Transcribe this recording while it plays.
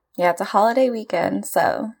Yeah, it's a holiday weekend,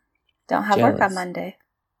 so don't have work on Monday.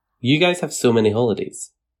 You guys have so many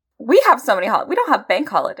holidays. We have so many holidays. We don't have bank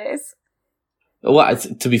holidays. Well,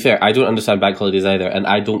 to be fair, I don't understand bank holidays either, and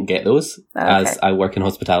I don't get those as I work in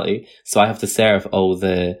hospitality. So I have to serve all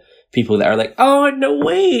the people that are like, oh, no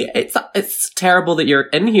way. It's terrible that you're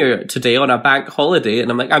in here today on a bank holiday.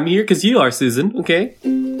 And I'm like, I'm here because you are, Susan. Okay.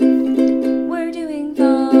 We're doing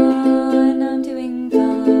fine. I'm doing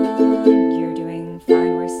fine. You're doing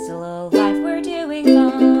fine. We're still alive. We're doing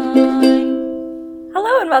fine.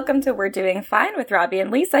 Hello and welcome to We're Doing Fine with Robbie and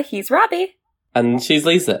Lisa. He's Robbie. And she's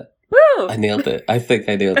Lisa. Woo! I nailed it. I think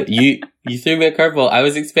I nailed it. You threw me a curveball. I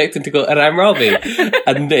was expecting to go, and I'm Robbie.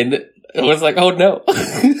 And then it was like, oh no.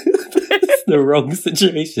 It's the wrong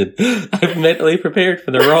situation. I've mentally prepared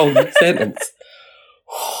for the wrong sentence.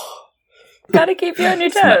 Gotta keep you on your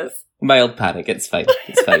toes. Mild panic. It's fine.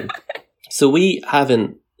 It's fine. So we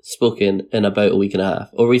haven't spoken in about a week and a half.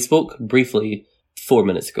 Or we spoke briefly 4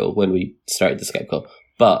 minutes ago when we started the Skype call.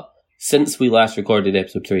 But since we last recorded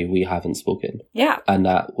episode 3, we haven't spoken. Yeah. And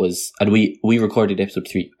we recorded episode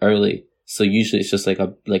 3 early. So usually it's just like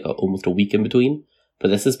almost a week in between. But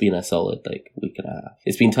this has been a solid week and a half.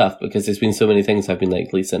 It's been tough because there's been so many things I've been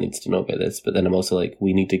like, Lisa needs to know about this. But then I'm also like,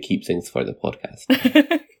 we need to keep things for the podcast.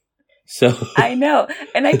 So I know.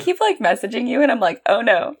 And I keep messaging you and I'm like, oh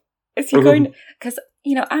no. Is he going to, because,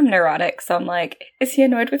 I'm neurotic. So I'm like, is he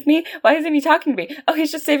annoyed with me? Why isn't he talking to me? Oh,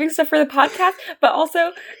 he's just saving stuff for the podcast. But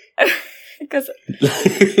also, because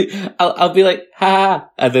I'll be like, ha,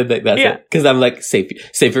 and then that's it. Because I'm like, save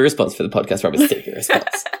your response for the podcast, Robert. Save your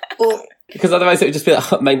response. Because otherwise it would just be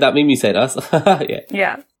like, oh, mind that meme you sent us.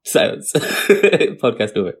 Yeah. Silence.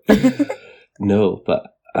 Podcast over. No,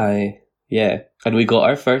 but and we got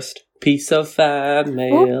our first piece of fan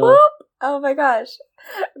mail. Whoop, whoop. Oh my gosh.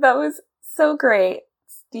 That was so great.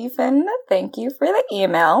 Stephen, thank you for the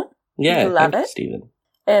email. Yeah, love it, Stephen.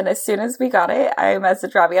 And as soon as we got it, I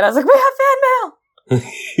messaged Robbie and I was like, we have fan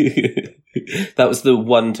mail! That was the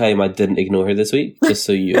one time I didn't ignore her this week, just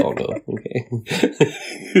so you all know, okay?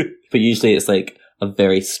 But usually it's like a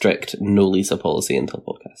very strict no Lisa policy until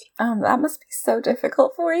podcast. That must be so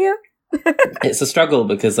difficult for you. It's a struggle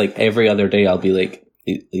because every other day I'll be like,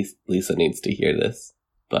 Lisa needs to hear this,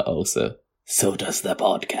 but also, so does the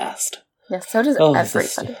podcast. Yeah, so does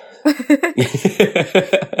everybody.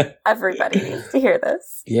 Everybody needs to hear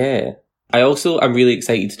this. Yeah. I'm really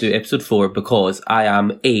excited to do episode 4 because I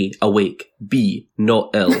am A, awake, B,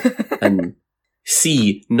 not ill, and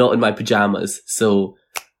C, not in my pajamas. So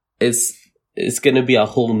it's going to be a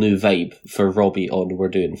whole new vibe for Robbie on We're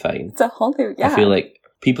Doing Fine. It's a whole new, I feel like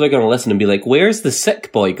people are going to listen and be like, where's the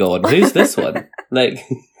sick boy gone? Who's this one?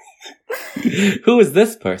 Who is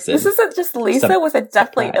this person? This isn't just Lisa with a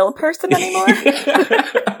deathly ill person anymore.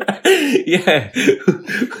 Yeah.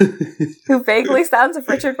 Who vaguely sounds of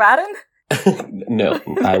Richard Madden? No,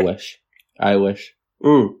 I wish. Right,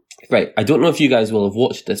 I don't know if you guys will have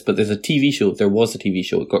watched this, but there was a TV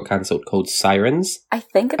show, it got cancelled, called Sirens. I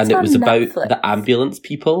think it's on Netflix. And it was about the ambulance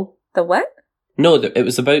people. The what? No, it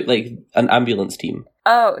was about an ambulance team.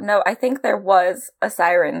 Oh, no, I think there was a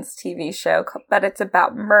Sirens TV show, but it's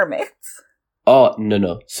about mermaids. Oh,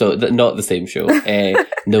 no. So, not the same show.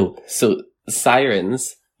 No. So,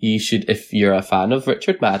 Sirens, you should, if you're a fan of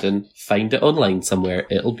Richard Madden, find it online somewhere.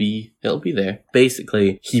 It'll be there.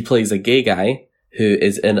 Basically, he plays a gay guy who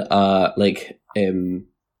is in a,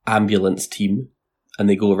 ambulance team. And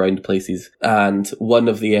they go around places. And one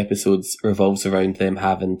of the episodes revolves around them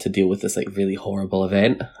having to deal with this really horrible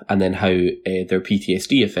event. And then how their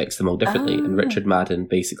PTSD affects them all differently. And Richard Madden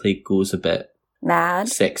basically goes a bit mad,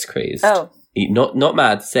 sex crazed. Oh. Not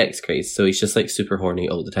mad, sex crazed. So he's just super horny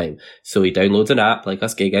all the time. So he downloads an app like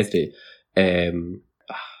us gay guys do.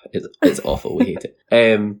 It's awful. We hate it.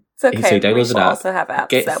 It's okay. So he downloads we an app. Also have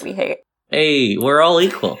apps that we hate. Hey, we're all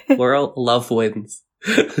equal. We're all love wins.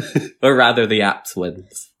 Or rather, the apps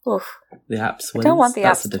wins. Oof. The apps wins. I don't want the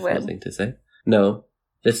That's apps a to win. difficult thing to say. No,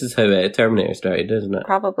 this is how Terminator started, isn't it?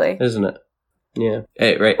 Probably. Isn't it? Yeah.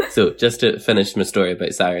 Right. So, just to finish my story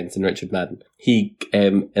about Sirens and Richard Madden, he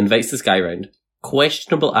invites this guy around.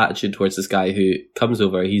 Questionable attitude towards this guy who comes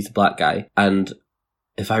over. He's a black guy, and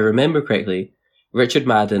if I remember correctly, Richard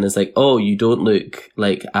Madden is like, oh, you don't look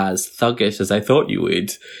as thuggish as I thought you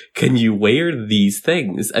would. Can you wear these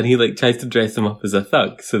things? And he tries to dress him up as a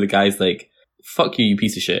thug. So the guy's like, fuck you, you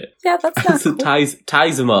piece of shit. Yeah, that's not so cool.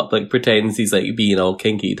 ties him up, pretends he's being all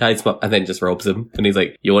kinky, ties him up and then just robs him. And he's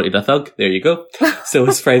like, you wanted a thug? There you go. So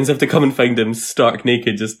his friends have to come and find him stark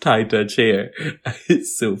naked, just tied to a chair.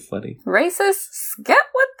 It's so funny. Racists get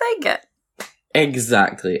what they get.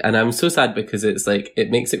 Exactly. And I'm so sad because it's like, it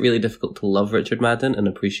makes it really difficult to love Richard Madden and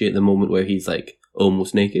appreciate the moment where he's like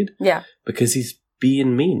almost naked. Yeah. Because he's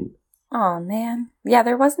being mean. Oh, man. Yeah,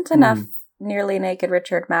 there wasn't enough nearly naked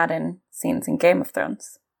Richard Madden scenes in Game of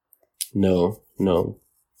Thrones. No.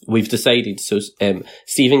 We've decided, so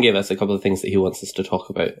Stephen gave us a couple of things that he wants us to talk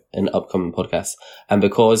about in upcoming podcasts. And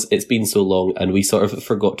because it's been so long and we sort of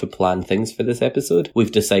forgot to plan things for this episode,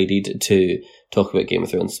 we've decided to talk about Game of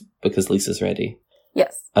Thrones because Lisa's ready.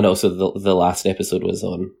 Yes. And also the last episode was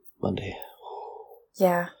on Monday.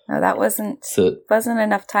 Yeah. No, that wasn't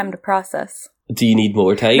enough time to process. Do you need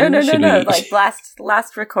more time? No. Like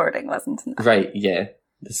last recording wasn't enough. Right, yeah.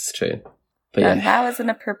 This is true. But yeah. That was an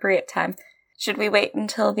appropriate time. Should we wait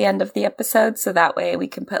until the end of the episode so that way we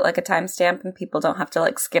can put like a timestamp and people don't have to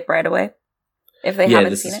like skip right away if they haven't seen it? Yeah,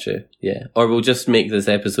 this is true. Yeah. Or we'll just make this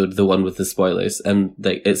episode the one with the spoilers and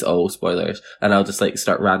like it's all spoilers and I'll just like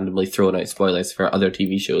start randomly throwing out spoilers for other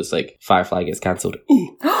TV shows like Firefly gets cancelled.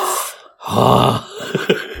 All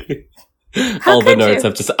the nerds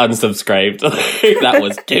have just unsubscribed. That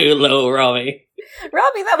was too low, Robbie.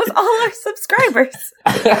 Robbie, that was all our subscribers.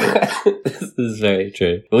 This is very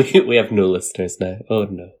true. We have no listeners now. Oh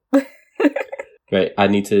no. Right, I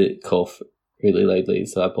need to cough really loudly,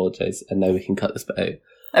 so I apologise. And now we can cut this bit out.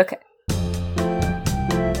 Okay.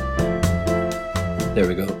 There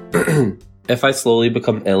we go. If I slowly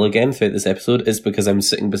become ill again throughout this episode, it's because I'm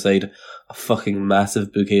sitting beside a fucking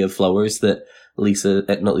massive bouquet of flowers that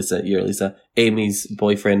Amy's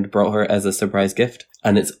boyfriend brought her as a surprise gift.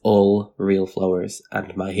 And it's all real flowers.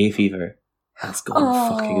 And my hay fever has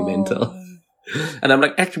gone fucking mental. And I'm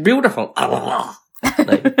like, it's beautiful.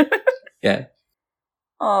 Like, yeah.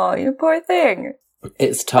 Oh, you poor thing.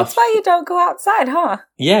 It's tough. That's why you don't go outside, huh?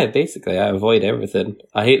 Yeah, basically. I avoid everything.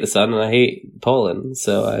 I hate the sun and I hate pollen.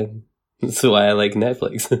 That's why I like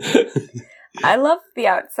Netflix. I love the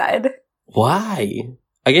outside. Why?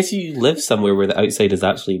 I guess you live somewhere where the outside is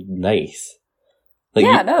actually nice. Like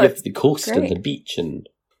you have the coast and the beach, and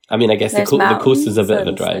I mean, I guess the coast is a bit of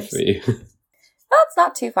a drive for you. Well, it's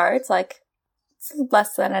not too far. It's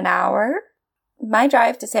less than an hour. My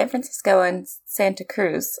drive to San Francisco and Santa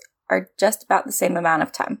Cruz are just about the same amount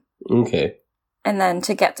of time. Okay. And then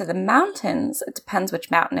to get to the mountains, it depends which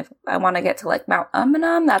mountain. If I want to get to like Mount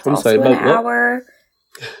Umunhum, that's also an hour.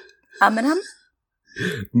 Umunhum?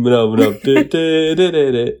 Mount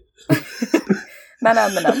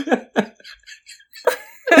Umunhum.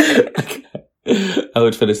 I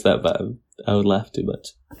would finish that, but I would laugh too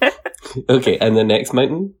much. Okay, and the next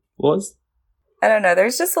mountain was? I don't know.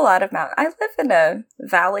 There's just a lot of mountains. I live in a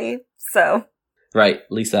valley, so. Right,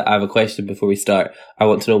 Lisa, I have a question before we start. I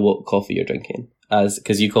want to know what coffee you're drinking,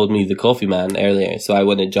 because you called me the coffee man earlier, so I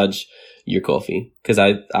want to judge your coffee, because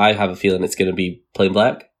I have a feeling it's going to be plain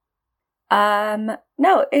black.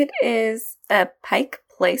 No, it is a Pike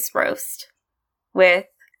Place roast with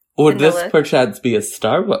Would this perchance be a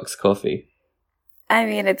Starbucks coffee? I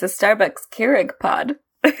mean, it's a Starbucks Keurig pod.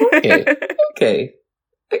 Okay.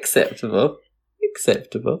 Acceptable.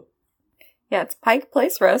 Yeah, it's Pike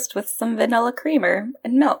Place roast with some vanilla creamer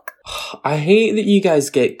and milk. I hate that you guys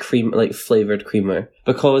get cream, like flavoured creamer,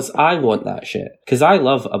 because I want that shit. Because I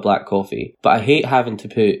love a black coffee, but I hate having to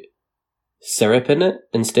put syrup in it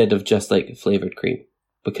instead of just like flavoured cream,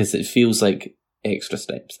 because it feels like extra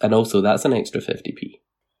steps. And also, that's an extra 50p.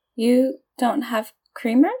 You don't have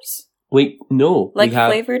creamers? Wait, no. Like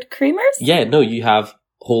flavoured creamers? Yeah, no, you have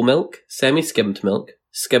whole milk, semi-skimmed milk,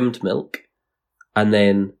 skimmed milk, and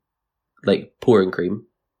then like pouring cream.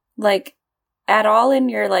 Like at all in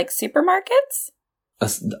your like supermarkets?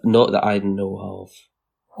 Not that I know of.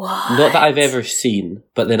 What? Not that I've ever seen,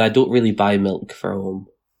 but then I don't really buy milk for home.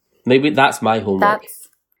 Maybe that's my homework.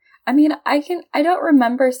 I mean, I don't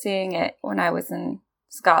remember seeing it when I was in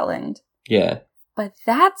Scotland. Yeah. But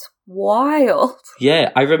that's wild.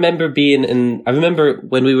 Yeah, I remember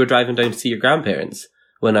when we were driving down to see your grandparents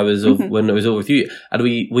when I was when I was over with you, and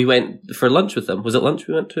we went for lunch with them. Was it lunch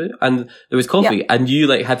we went to? And there was coffee, and you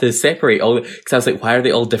like had to separate all, because I was like, why are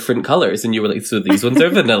they all different colours? And you were like, so these ones are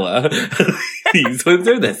vanilla, these ones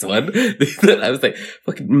are this one. I was like,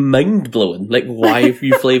 fucking mind blowing. Like, why have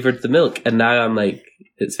you flavoured the milk? And now I'm like,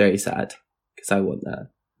 it's very sad because I want that.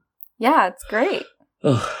 Yeah, it's great.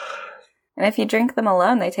 And if you drink them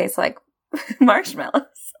alone, they taste like marshmallows.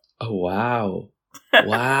 Oh, wow.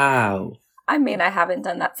 Wow. I mean, I haven't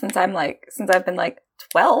done that since I've been like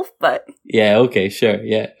 12, but. Yeah, okay, sure.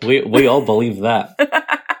 Yeah. We all believe that.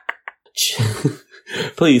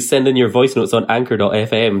 Please send in your voice notes on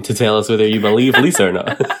anchor.fm to tell us whether you believe Lisa or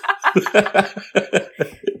not.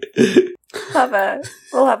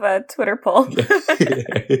 We'll have a Twitter poll.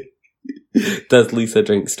 Does Lisa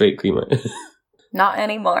drink straight creamer? Not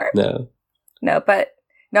anymore. No. No, but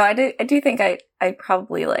no, I do think I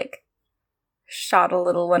probably like shot a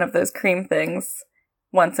little one of those cream things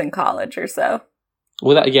once in college or so.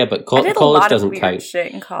 Well, but I did a college lot doesn't of weird count.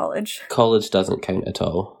 shit in college. College doesn't count at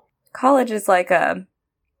all. College is like a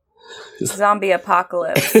zombie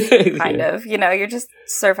apocalypse, kind of. You know, you're just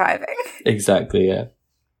surviving. Exactly, yeah.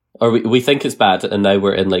 Or we think it's bad, and now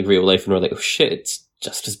we're in like real life, and we're like, oh shit, it's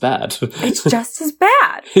just as bad. It's just as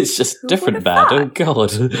bad. It's just Who different would've bad. thought? Oh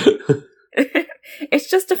god. It's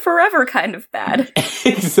just a forever kind of bad.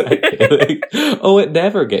 Exactly. Like, oh, it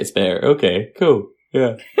never gets better. Okay, cool.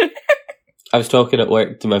 Yeah. I was talking at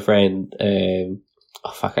work to my friend.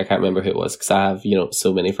 Oh fuck, I can't remember who it was because I have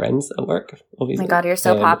so many friends at work. Obviously. Oh my god, you're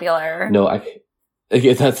so popular. No,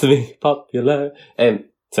 yeah, that's me. Popular.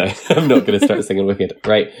 Sorry, I'm not going to start singing Wicked.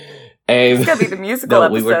 Right. It's gonna be the musical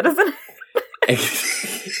episode, isn't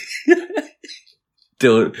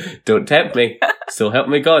it? Don't tempt me. So help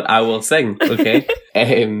me God, I will sing. Okay.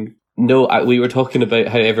 No, we were talking about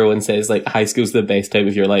how everyone says like high school's the best time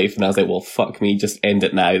of your life, and I was like, well, fuck me, just end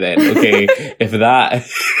it now then. Okay, if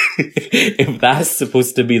that's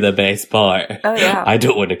supposed to be the best part, oh yeah, I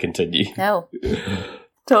don't want to continue. No,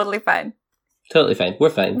 totally fine. Totally fine. We're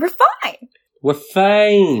fine. We're fine. We're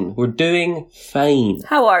fine. We're doing fine.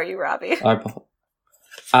 How are you, Robbie?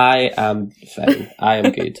 I am fine. I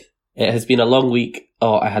am good. It has been a long week.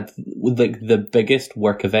 Oh, I had like the biggest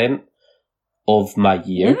work event of my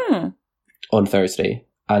year on Thursday,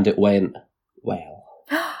 and it went well.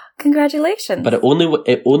 Congratulations! But it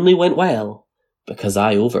only went well because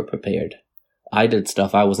I over-prepared. I did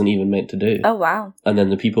stuff I wasn't even meant to do. Oh wow! And then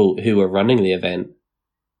the people who were running the event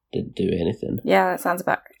didn't do anything. Yeah, that sounds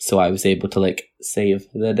about right. So I was able to like save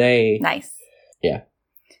the day. Nice. Yeah.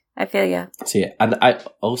 I feel you. So yeah, and I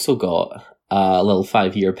also got a little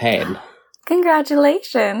 5-year pen.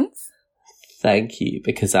 Congratulations. Thank you,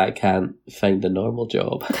 because I can't find a normal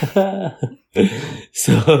job.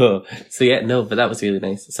 So yeah, no, but that was really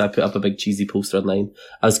nice. So I put up a big cheesy poster online.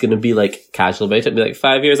 I was going to be like casual about it and be like,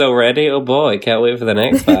 5 years already? Oh boy, can't wait for the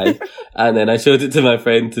next 5. And then I showed it to my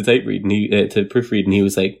friend to type read and to proofread, and he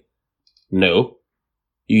was like, no,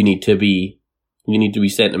 you need to be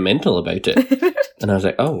sentimental about it. And I was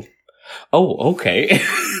like, oh, okay.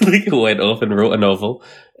 Like went off and wrote a novel.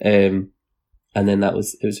 And then it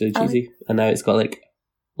was really cheesy. And now it's got like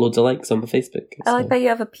loads of likes on my Facebook. I like that you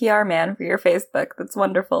have a PR man for your Facebook. That's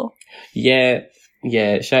wonderful. Yeah.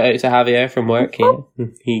 Shout out to Javier from work. Yeah.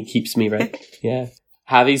 He keeps me right. Yeah.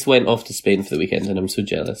 Javi's went off to Spain for the weekend and I'm so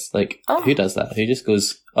jealous. Like, Who does that? Who just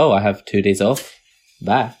goes, oh, I have 2 days off.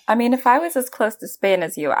 Bye. I mean, if I was as close to Spain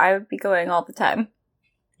as you, I would be going all the time.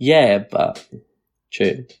 Yeah, but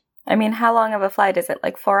true. I mean, how long of a flight is it?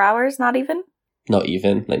 Like 4 hours? Not even? Not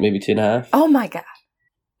even. Like maybe 2.5. Oh my god.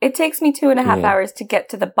 It takes me 2.5 hours to get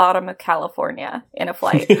to the bottom of California in a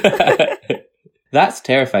flight. That's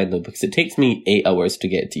terrifying though, because it takes me 8 hours to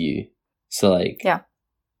get to you. So like, yeah,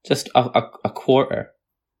 just a quarter.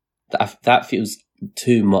 That feels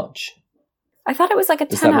too much. I thought it was like a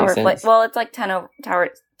 10-hour flight. Well, it's like 10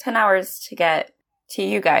 hours to get to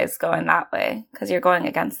you guys going that way, because you're going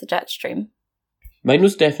against the jet stream. Mine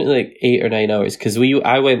was definitely like 8 or 9 hours, because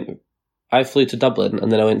I flew to Dublin, and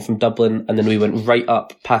then I went from Dublin, and then we went right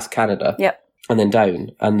up past Canada. Yep. And then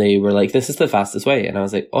down. And they were like, this is the fastest way. And I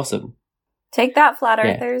was like, awesome. Take that, flat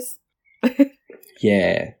earthers.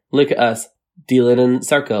 Yeah. Look at us dealing in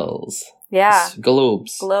circles. Yeah.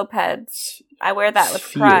 Globes. Globe heads. I wear that with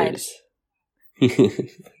pride.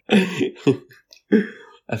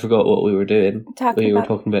 I forgot what we were doing. We were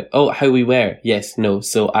talking about, how we were. Yes, no.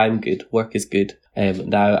 So I'm good. Work is good.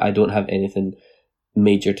 Now I don't have anything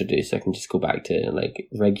major to do, so I can just go back to like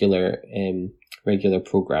regular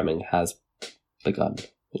programming has begun,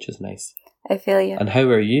 which is nice. I feel you. And how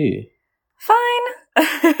are you? Fine.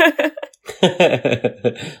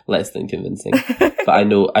 Less than convincing, but I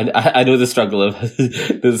know the struggle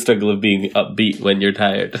of being upbeat when you're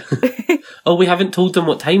tired. Oh, we haven't told them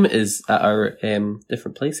what time it is at our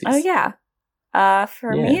different places. Oh yeah.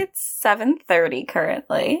 For me it's 7:30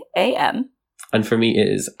 currently a.m. and for me it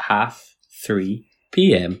is 3:30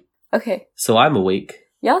 p.m. Okay. So I'm awake.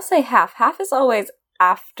 Y'all say half. Half is always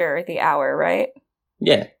after the hour, right?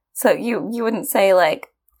 Yeah. So you wouldn't say like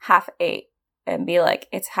 8:30 and be like,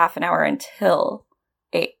 it's half an hour until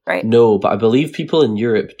 8, right? No, but I believe people in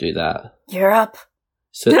Europe do that. Europe.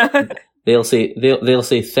 So they'll say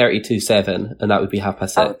 32:07, and that would be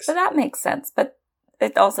 6:30. Oh, so that makes sense, but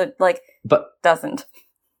it also doesn't.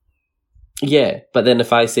 Yeah, but then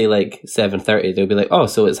if I say like 7:30, they'll be like, "Oh,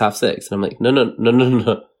 so it's 6:30," and I'm like, "No."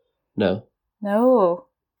 No.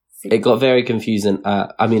 It got very confusing.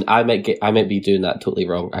 I mean, I might be doing that totally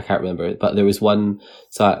wrong. I can't remember. But there was there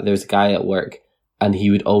was a guy at work, and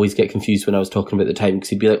he would always get confused when I was talking about the time, because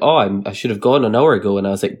he'd be like, "Oh, I should have gone an hour ago," and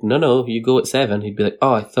I was like, "No, you go at 7." He'd be like,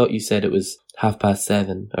 "Oh, I thought you said it was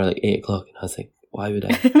 7:30 or like 8:00," and I was like, "Why would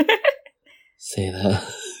I say that?"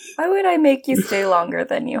 Why would I make you stay longer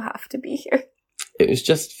than you have to be here? It was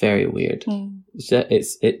just very weird.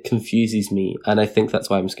 It confuses me, and I think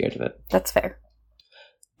that's why I'm scared of it. That's fair.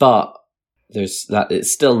 But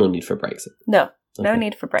it's still no need for Brexit. No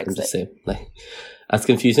need for Brexit. I'm just saying, like, as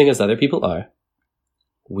confusing as other people are,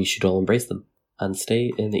 we should all embrace them and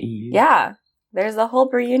stay in the EU. Yeah. There's a whole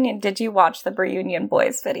reunion. Did you watch the reunion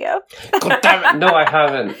boys video? God damn it, no, I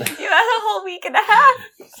haven't. You had a whole week and a half.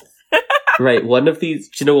 Right, one of these,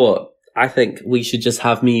 do you know what? I think we should just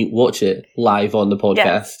have me watch it live on the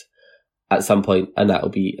podcast at some point, and that'll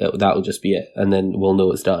just be it, and then we'll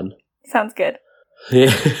know it's done. Sounds good.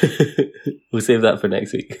 Yeah. We'll save that for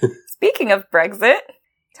next week. Speaking of Brexit,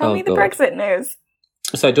 tell me the Brexit news.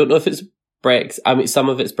 So I don't know if it's Brexit. I mean, some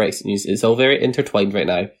of it's Brexit news. It's all very intertwined right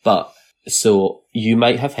now. But, so you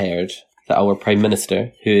might have heard that our Prime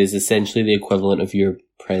Minister, who is essentially the equivalent of your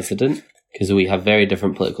president, because we have very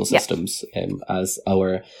different political systems, as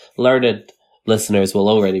our learned listeners will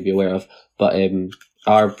already be aware of, but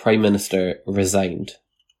our Prime Minister resigned.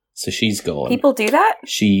 So she's gone. People do that?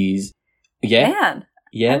 Man.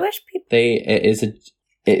 Yeah. I wish people...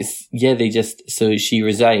 So she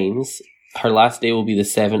resigns. Her last day will be the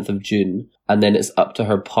 7th of June, and then it's up to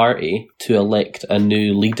her party to elect a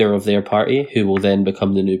new leader of their party, who will then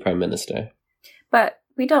become the new Prime Minister. But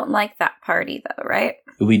we don't like that party, though, right?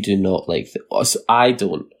 We do not like so I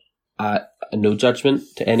don't. No judgment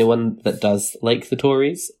to anyone that does like the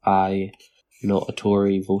Tories. I'm not a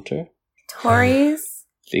Tory voter. Tories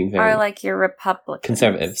are like your Republicans.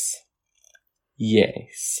 Conservatives.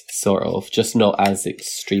 Yes, sort of. Just not as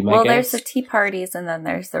extreme, I guess. Well, there's the Tea Parties and then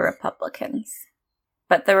there's the Republicans.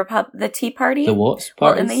 But the Tea Party... The what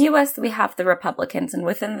parties? Well, in the US, we have the Republicans, and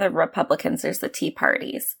within the Republicans, there's the Tea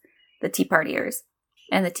Parties. The Tea Partiers.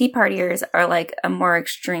 And the Tea Partiers are like a more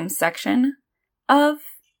extreme section of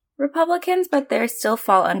Republicans, but they still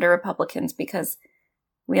fall under Republicans because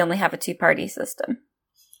we only have a two-party system.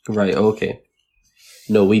 Right, okay.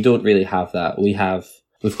 No, we don't really have that.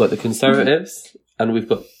 We've got the Conservatives, and we've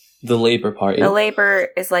got the Labour Party. The Labour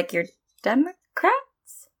is like your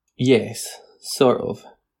Democrats? Yes, sort of.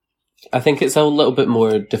 I think it's a little bit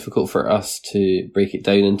more difficult for us to break it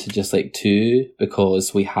down into just like two,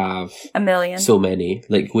 because we have a million. So many.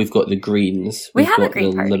 Like, we've got the Greens. We have a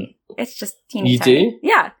Green Party. It's just teeny tiny. You do?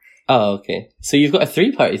 Yeah. Oh, okay. So you've got a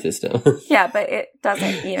 3-party system. Yeah, but it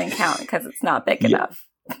doesn't even count because it's not big enough.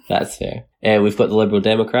 That's fair. We've got the Liberal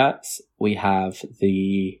Democrats. We have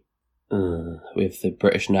the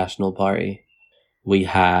British National Party. We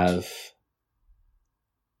have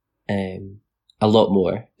a lot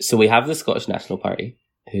more. So we have the Scottish National Party,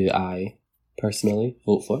 who I personally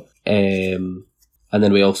vote for. And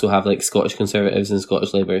then we also have like Scottish Conservatives and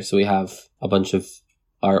Scottish Labour. So we have a bunch of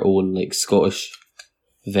our own like Scottish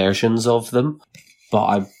versions of them. But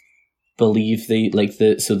I believe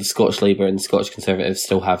the Scottish Labour and the Scottish Conservatives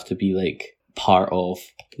still have to be like part of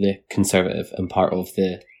the Conservative and part of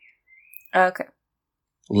the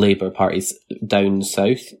Labour parties down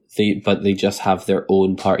south. They just have their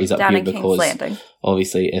own parties up down here because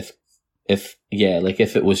obviously if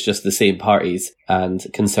it was just the same parties and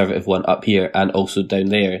Conservative one up here and also down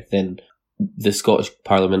there, then the Scottish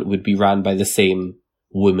Parliament would be ran by the same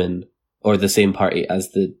woman or the same party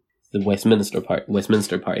as the Westminster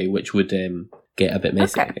Party, which would get a bit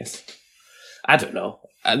messy, I guess. I don't know.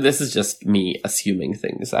 This is just me assuming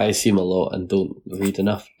things. I assume a lot and don't read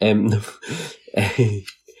enough.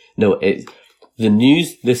 No, the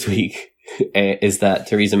news this week is that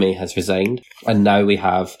Theresa May has resigned, and now we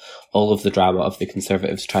have all of the drama of the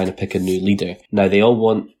Conservatives trying to pick a new leader. Now they all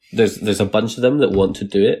want. There's a bunch of them that want to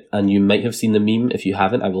do it, and you might have seen the meme. If you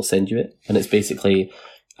haven't, I will send you it. And it's basically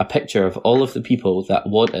a picture of all of the people that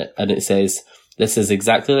want it, and it says, "This is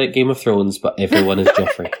exactly like Game of Thrones, but everyone is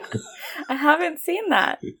Joffrey." I haven't seen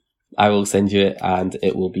that. I will send you it, and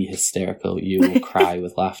it will be hysterical. You will cry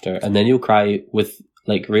with laughter, and then you'll cry with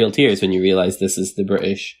like real tears when you realise this is the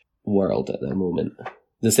British world at the moment.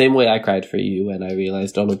 The same way I cried for you when I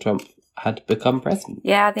realised Donald Trump had become president.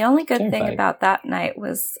 Yeah, the only good thing about that night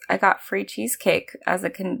was I got free cheesecake as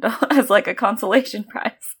as like a consolation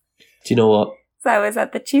prize. Do you know what? So I was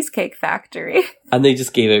at the Cheesecake Factory. And they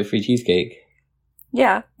just gave out free cheesecake?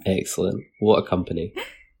 Yeah. Excellent. What a company.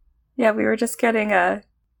 Yeah, we were just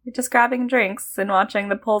grabbing drinks and watching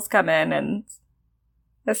the polls come in, and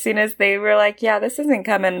As soon as they were like, yeah, this isn't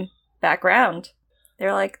coming back round, they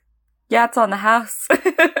were like, yeah, it's on the house.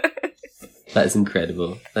 That is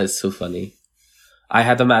incredible. That is so funny. I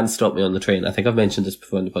had a man stop me on the train. I think I've mentioned this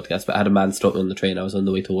before in the podcast, but I had a man stop me on the train. I was on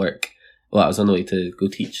the way to work. Well, I was on the way to go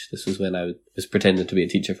teach. This was when I was pretending to be a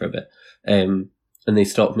teacher for a bit. And they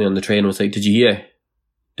stopped me on the train and was like, did you hear?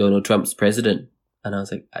 Donald Trump's president. And I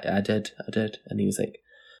was like, I did. And he was like,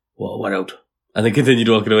 what world? And they continued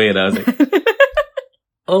walking away and I was like,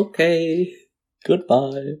 okay,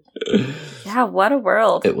 goodbye. Yeah, what a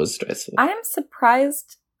world. It was stressful. I am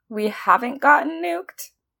surprised we haven't gotten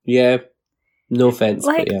nuked. Yeah, no offense.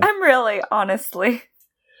 Like, but yeah. I'm really, honestly.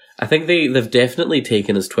 I think they've definitely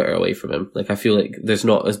taken his Twitter away from him. Like, I feel like there's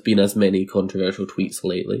not been as many controversial tweets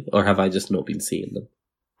lately, or have I just not been seeing them?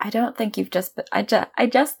 I don't think you've just been, I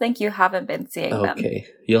just think you haven't been seeing them. Okay.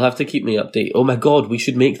 You'll have to keep me updated. Oh my god, we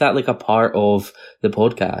should make that like a part of the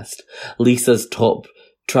podcast. Lisa's top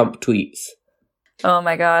Trump tweets. Oh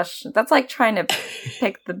my gosh. That's like trying to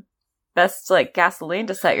pick the best like gasoline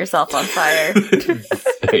to set yourself on fire.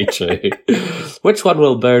 Very true. Which one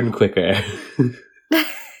will burn quicker?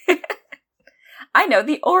 I know,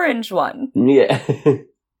 the orange one. Yeah.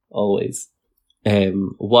 Always.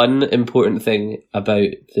 One important thing about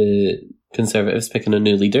the Conservatives picking a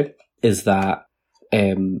new leader is that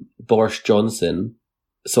Boris Johnson.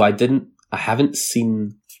 So I haven't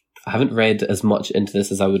read as much into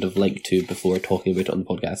this as I would have liked to before talking about it on the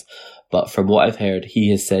podcast. But from what I've heard,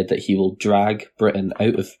 he has said that he will drag Britain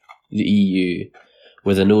out of the EU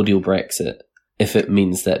with a no-deal Brexit if it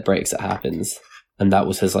means that Brexit happens. And that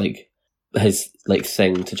was his thing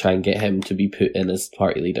to try and get him to be put in as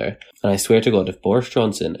party leader. And I swear to God, if Boris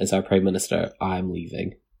Johnson is our prime minister, I'm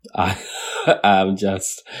leaving. I'm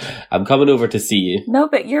coming over to see you. No,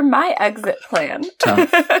 but you're my exit plan.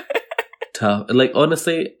 Tough. Like,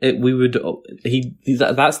 honestly, that's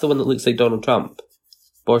the one that looks like Donald Trump.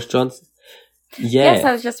 Boris Johnson. Yeah. Yes,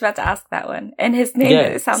 I was just about to ask that one. And his name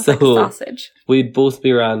it sounds like a sausage. We'd both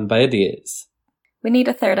be ran by idiots. We need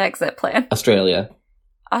a third exit plan. Australia.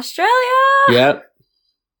 Yep.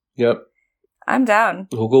 I'm down.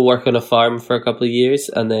 We'll go work on a farm for a couple of years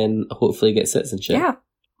and then hopefully get citizenship. Yeah.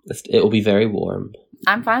 It'll be very warm.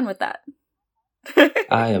 I'm fine with that.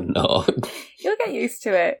 I am not. You'll get used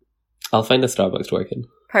to it. I'll find a Starbucks working.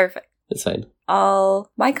 Perfect. It's fine.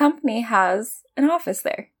 My company has an office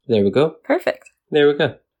there. There we go. Perfect. There we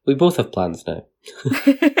go. We both have plans now.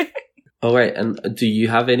 All right. And do you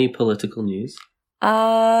have any political news?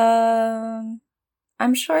 I'm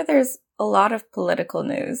sure there's a lot of political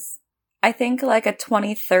news. I think like a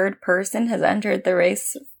 23rd person has entered the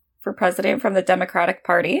race for president from the Democratic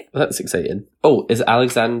Party. That's exciting. Oh, is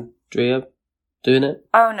Alexandria doing it?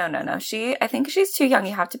 Oh, no. I think she's too young.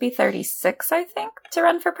 You have to be 36, I think, to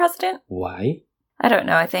run for president. Why? I don't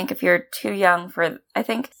know. I think if you're too young I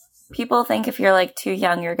think people think if you're like too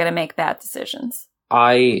young, you're going to make bad decisions.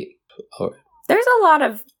 There's a lot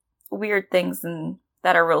of weird things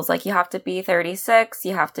that are rules. Like you have to be 36,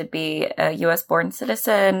 you have to be a US born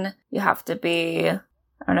citizen, you have to be, I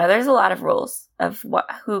don't know, there's a lot of rules of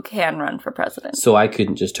who can run for president. So I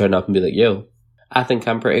couldn't just turn up and be like, yo, I think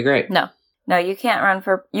I'm pretty great. No, you can't run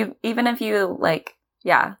even if you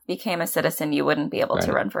became a citizen, you wouldn't be able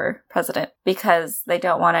to run for president because they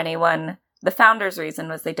don't want anyone, the founders' reason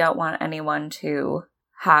was they don't want anyone to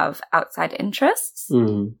have outside interests.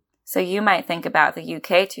 Mm. So you might think about the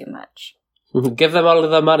UK too much. Give them all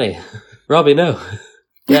of the money. Robbie, no.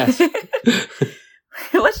 Yes.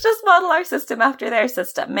 Let's just model our system after their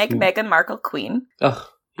system. Make Meghan Markle queen. Oh,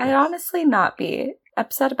 yes. I'd honestly not be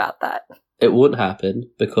upset about that. It won't happen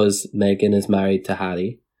because Meghan is married to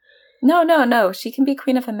Harry. No. She can be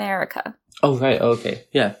Queen of America. Oh, right. Okay.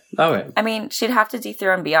 Yeah. All right. I mean, she'd have to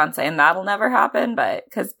dethrone Beyonce, and that'll never happen, but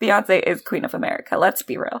because Beyonce is Queen of America. Let's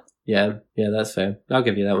be real. Yeah, that's fair. I'll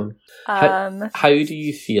give you that one. How do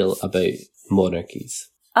you feel about monarchies?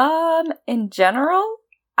 In general,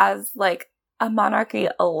 as like a monarchy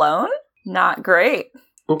alone, not great.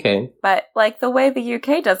 Okay. But like the way the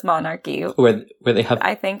UK does monarchy, where they have,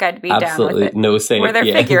 I think I'd be down with it. No say. Where they're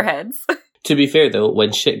figureheads. To be fair though,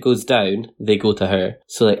 when shit goes down, they go to her.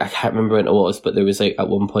 So like I can't remember when it was, but there was like at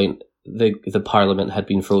one point the Parliament had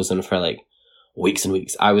been frozen for like weeks and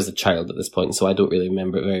weeks. I was a child at this point, so I don't really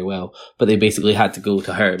remember it very well. But they basically had to go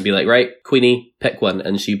to her and be like, right, Queenie, pick one.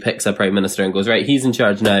 And she picks a prime minister and goes, right, he's in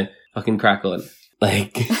charge now. Fucking crack on.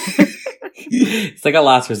 Like, it's like a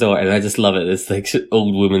last resort. And I just love it. This like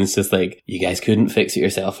old woman's just like, you guys couldn't fix it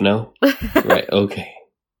yourself, no? Right, okay.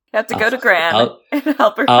 You have to go to Gran and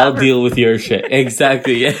help her. I'll deal with your shit.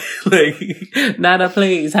 Exactly, yeah. Like, Nana,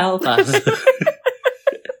 please help us.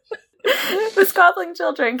 goblin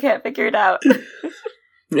children can't figure it out.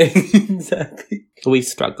 Exactly. We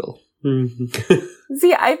struggle.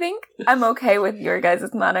 See, I think I'm okay with your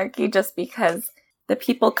guys' monarchy just because the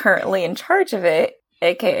people currently in charge of it,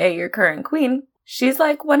 aka your current queen, she's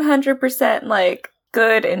like 100% like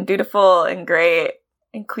good and dutiful and great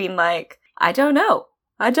and queen-like. I don't know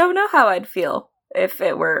how I'd feel if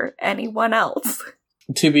it were anyone else.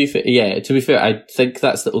 To be fair, I think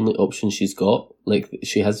that's the only option she's got. Like,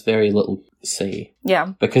 she has very little say.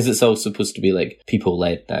 Yeah. Because it's all supposed to be, like,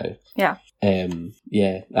 people-led now. Yeah.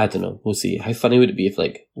 Yeah, I don't know. We'll see. How funny would it be if,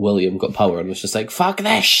 like, William got power and was just like, fuck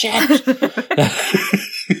this shit!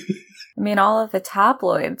 I mean, all of the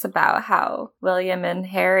tabloids about how William and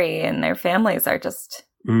Harry and their families are just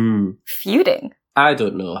feuding. I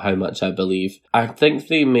don't know how much I believe. I think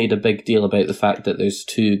they made a big deal about the fact that there's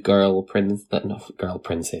two girl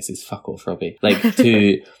princesses, fuck off, Robbie. Like,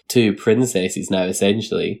 two princesses now,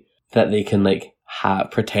 essentially, that they can, like,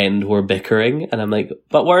 pretend we're bickering. And I'm like,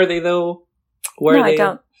 but were they, though? I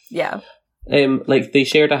don't. Yeah. Like, they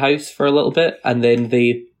shared a house for a little bit, and then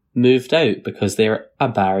they moved out because they're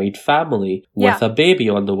a married family with a baby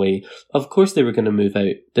on the way. Of course they were going to move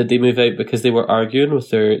out. Did they move out because they were arguing with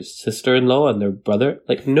their sister-in-law and their brother?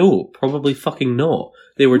 Like, no, probably fucking not.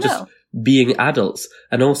 They were just being adults.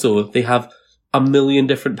 And also, they have a million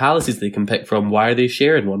different palaces they can pick from. Why are they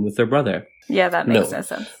sharing one with their brother? Yeah, that makes no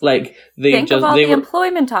sense. Like, Think of all the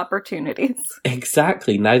employment opportunities.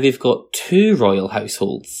 Exactly. Now they've got two royal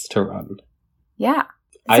households to run. Yeah.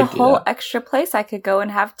 It's a whole extra place I could go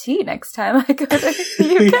and have tea next time I go to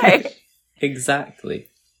the UK. Exactly.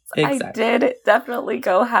 I did definitely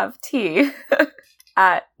go have tea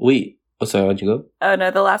at... Wait. Oh, sorry, where'd you go? Oh,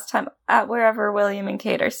 no, the last time at wherever William and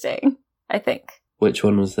Kate are staying, I think. Which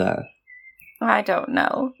one was that? I don't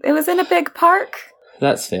know. It was in a big park.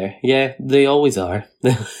 That's fair. Yeah, they always are.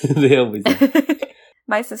 They always are.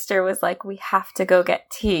 My sister was like, we have to go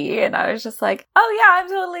get tea. And I was just like, oh yeah, I'm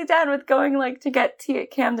totally down with going like to get tea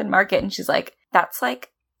at Camden Market. And she's like, that's like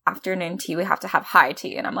afternoon tea. We have to have high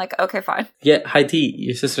tea. And I'm like, okay, fine. Yeah, high tea.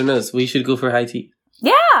 Your sister knows. We should go for high tea.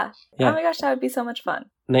 Yeah. Oh my gosh, that would be so much fun.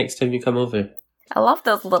 Next time you come over. I love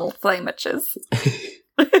those little flamages.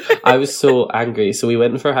 I was so angry. So we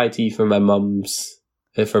went for high tea for my mum's...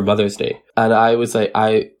 for Mother's Day. And I was like,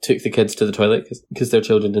 I took the kids to the toilet because they're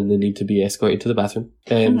children and they need to be escorted to the bathroom.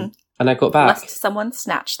 And I got back. Lest someone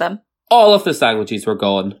snatch them. All of the sandwiches were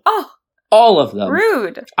gone. Oh! All of them.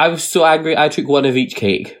 Rude. I was so angry, I took one of each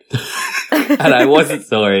cake. And I wasn't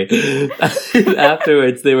sorry.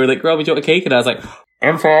 Afterwards, they were like, Robbie, do you want a cake? And I was like,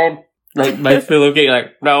 I'm fine. Like, my full of cake,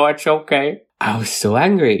 like, no, it's okay. I was so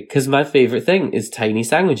angry because my favourite thing is tiny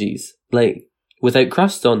sandwiches. Like, without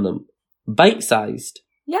crust on them. Bite-sized.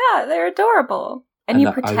 Yeah, they're adorable. And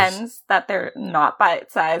you pretend that they're not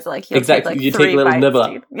bite-sized. Like, you'll take, like, you take a little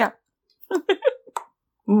nibble. Yeah.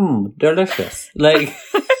 Delicious. Like...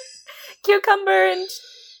 Cucumber and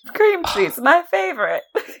cream cheese, my favourite.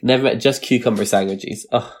 Never met just cucumber sandwiches.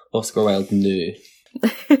 Oh, Oscar Wilde knew.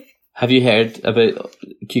 Have you heard about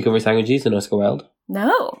cucumber sandwiches in Oscar Wilde?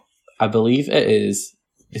 No. I believe it is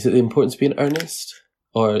it the importance of being earnest?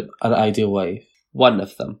 Or an ideal wife? One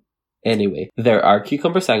of them. Anyway, there are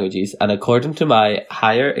cucumber sandwiches, and according to my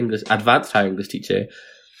advanced higher English teacher,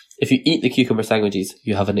 if you eat the cucumber sandwiches,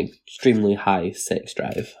 you have an extremely high sex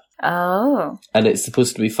drive. Oh. And it's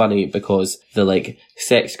supposed to be funny because the, like,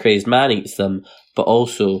 sex-crazed man eats them, but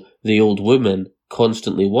also the old woman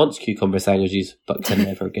constantly wants cucumber sandwiches, but can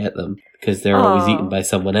never get them because they're always eaten by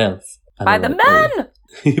someone else. And by the man!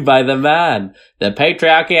 By the man! The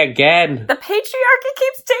patriarchy again! The patriarchy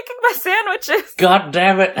keeps taking my sandwiches! God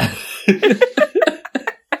damn it!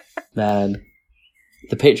 Man.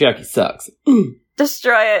 The patriarchy sucks.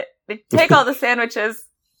 Destroy it. Take all the sandwiches.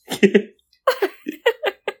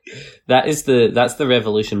 That's the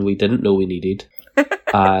revolution we didn't know we needed.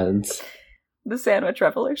 And... the sandwich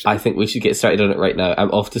revolution. I think we should get started on it right now.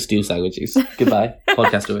 I'm off to steal sandwiches. Goodbye.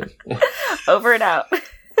 Podcast over. Over and out.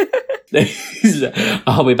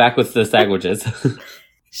 I'll be back with the sandwiches.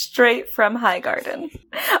 Straight from Highgarden.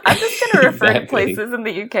 I'm just going to refer to places in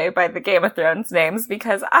the UK by the Game of Thrones names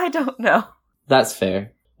because I don't know. That's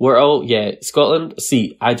fair. We're all, Scotland,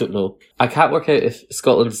 see, I don't know. I can't work out if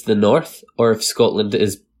Scotland's the north or if Scotland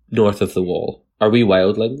is north of the wall. Are we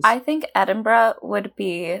wildlings? I think Edinburgh would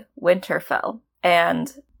be Winterfell,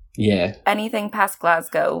 and anything past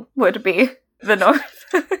Glasgow would be the north.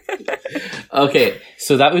 Okay,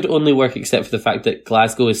 so that would only work except for the fact that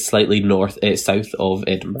Glasgow is slightly south of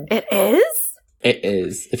Edinburgh. It is? It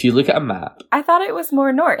is. If you look at a map. I thought it was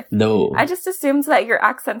more north. No. I just assumed that your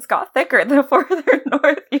accents got thicker the further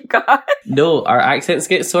north you got. No, our accents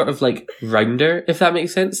get sort of like rounder, if that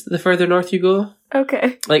makes sense, the further north you go.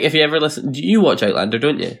 Okay. Like if you ever listen, you watch Outlander,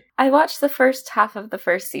 don't you? I watched the first half of the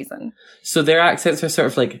first season. So their accents are sort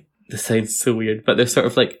of like, this sounds so weird, but they're sort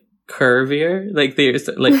of like curvier. Like they're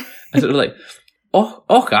like, I don't know, like,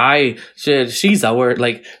 okay, she's our,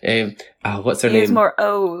 like, what's her name? Use more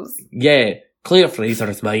O's. Yeah, Claire Fraser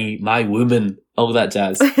is my woman. All that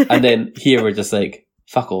jazz. And then here we're just like,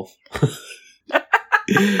 fuck off.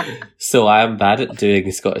 So I am bad at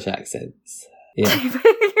doing Scottish accents. Yeah.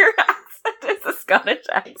 Your accent is a Scottish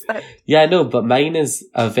accent. Yeah, I know, but mine is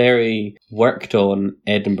a very worked on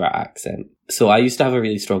Edinburgh accent. So I used to have a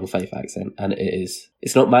really strong Fife accent, and it's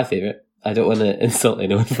not my favourite. I don't want to insult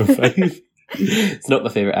anyone from Fife. It's not my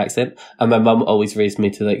favourite accent. And my mum always raised me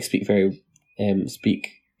to like speak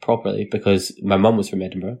properly because my mum was from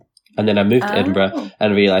Edinburgh. And then I moved to Edinburgh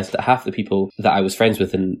and realised that half the people that I was friends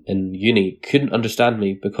with in uni couldn't understand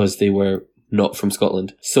me because they were not from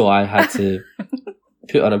Scotland. So I had to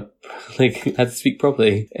had to speak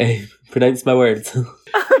properly, pronounce my words.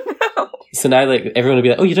 Oh no. So now like everyone will be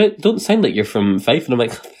like, oh, you don't sound like you're from Fife. And I'm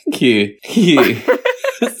like, thank you.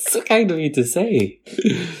 It's so kind of you to say.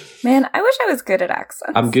 Man, I wish I was good at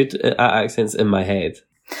accents. I'm good at accents in my head.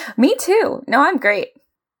 Me too. No, I'm great.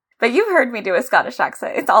 But you've heard me do a Scottish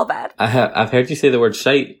accent. It's all bad. I've heard you say the word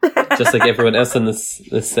shite, just like everyone else on this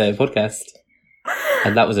podcast.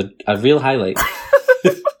 And that was a real highlight.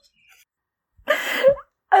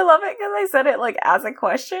 I love it because I said it like as a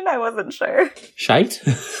question. I wasn't sure. Shite?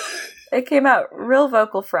 It came out real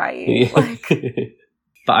vocal fry-y. Like.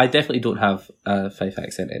 But I definitely don't have a Fife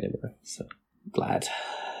accent anymore, so glad.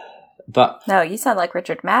 But no, you sound like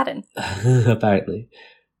Richard Madden. Apparently.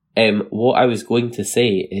 What I was going to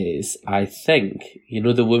say is, I think, you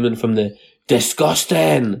know the woman from the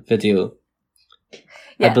Disgusting video? Yes.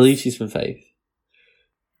 I believe she's from Fife.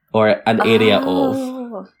 Or an area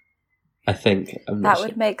of. I think. That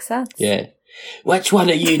would make sense. Yeah. Which one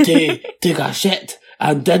of you two took a shit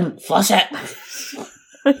and didn't flush it?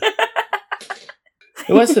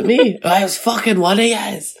 It wasn't me. It was fucking one of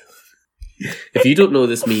yours. If you don't know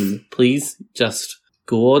this meme, please just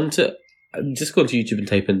go on to YouTube and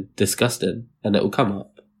type in disgusting and it will come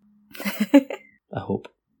up. I hope.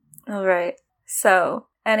 All right. So,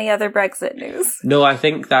 any other Brexit news? No, I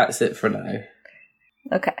think that's it for now.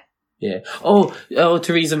 Okay. Yeah. Oh,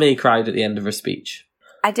 Theresa May cried at the end of her speech.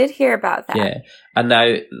 I did hear about that. Yeah. And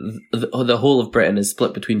now the whole of Britain is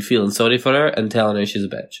split between feeling sorry for her and telling her she's a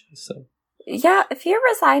bitch. So. Yeah, if you're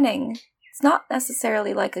resigning, it's not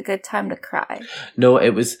necessarily like a good time to cry. No,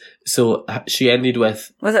 it was, so she ended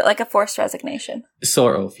with... Was it like a forced resignation?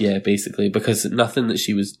 Sort of, yeah, basically, because nothing that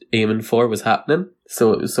she was aiming for was happening.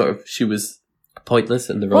 So it was sort of, she was pointless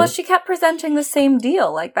in the role. Well, she kept presenting the same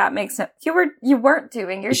deal. Like, that makes no... You weren't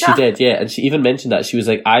doing your job. She did, yeah. And she even mentioned that. She was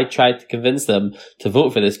like, I tried to convince them to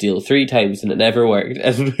vote for this deal 3 times and it never worked.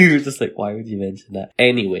 And we were just like, why would you mention that?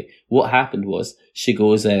 Anyway, what happened was, she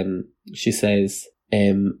goes, she says...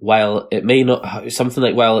 while it may not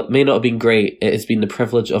have been great, it has been the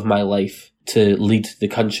privilege of my life to lead the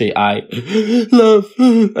country I love.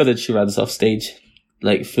 And then she runs off stage,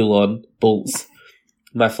 like full on bolts.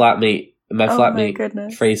 My flatmate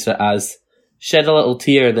phrased it as shed a little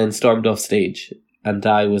tear and then stormed off stage. And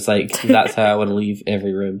I was like, that's how I want to leave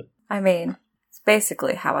every room. I mean, it's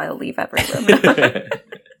basically how I leave every room.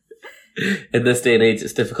 In this day and age,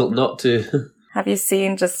 it's difficult not to. Have you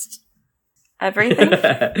seen just everything?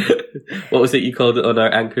 What was it you called it on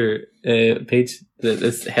our Anchor page?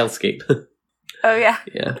 This hellscape. Oh, yeah.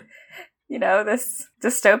 Yeah. You know, this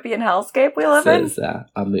dystopian hellscape we live in.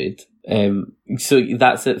 A mood. So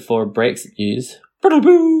that's it for Brexit news.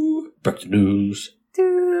 Brexit news.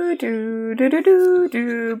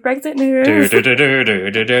 Brexit news.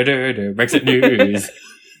 Brexit news.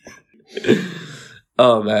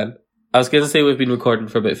 Oh, man. I was going to say we've been recording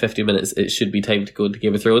for about 50 minutes. It should be time to go into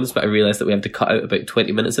Game of Thrones, but I realised that we have to cut out about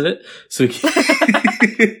 20 minutes of it. So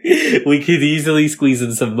we could easily squeeze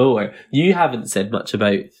in some more. You haven't said much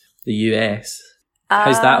about the US.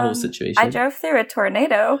 How's that whole situation? I drove through a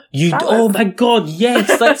tornado. Oh my god,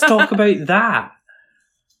 yes! Let's talk about that.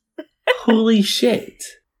 Holy shit.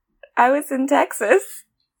 I was in Texas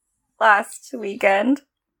last weekend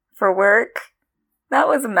for work. That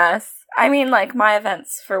was a mess. I mean, like, my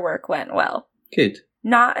events for work went well. Good.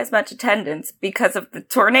 Not as much attendance because of the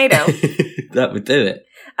tornado. That would do it.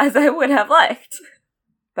 As I would have liked.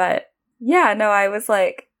 But, yeah, no, I was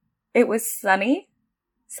like, it was sunny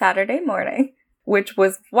Saturday morning, which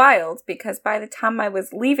was wild because by the time I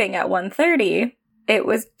was leaving at 1:30, it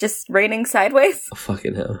was just raining sideways. Oh,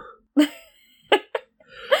 fucking hell.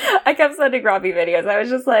 I kept sending Robbie videos. I was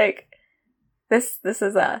just like, this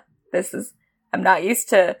is, I'm not used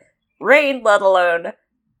to rain, let alone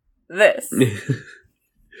this.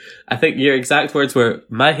 I think your exact words were,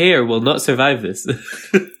 my hair will not survive this.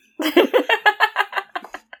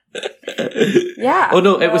 Yeah. Oh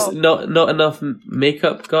no, it was not enough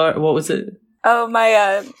makeup guard. What was it? Oh,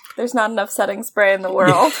 there's not enough setting spray in the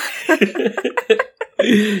world.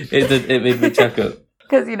 It made me chuckle.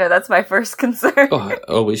 Because, that's my first concern. Oh, it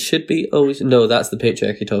always should be. Always. No, that's the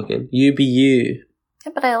patriarchy talking. You be you.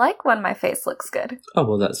 Yeah, but I like when my face looks good. Oh,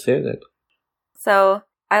 well, that's fair then. So,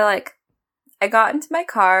 I got into my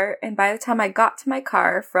car, and by the time I got to my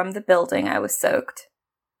car from the building, I was soaked.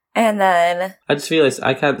 And then... I just realised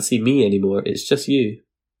I can't see me anymore. It's just you.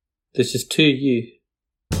 There's just two you.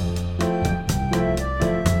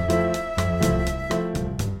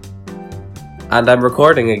 And I'm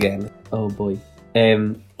recording again. Oh, boy.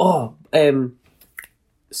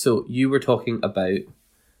 So you were talking about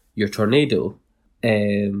your tornado.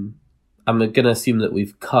 I'm gonna assume that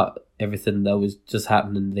we've cut everything that was just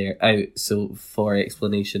happening there out. So for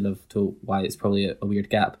explanation of to why it's probably a weird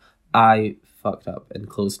gap, I fucked up and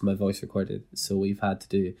closed my voice recorded. So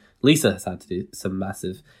Lisa has had to do some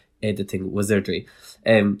massive editing wizardry.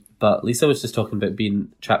 But Lisa was just talking about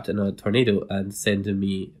being trapped in a tornado and sending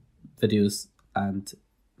me videos and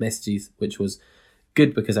messages, which was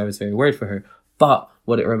good because I was very worried for her. But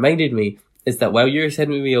what it reminded me is that while you were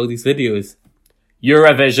sending me all these videos,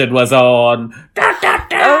 Eurovision was on.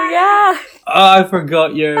 Oh, yeah. Oh, I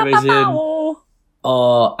forgot Eurovision.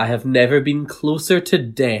 Oh, I have never been closer to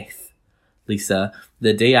death, Lisa.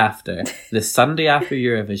 The day after, the Sunday after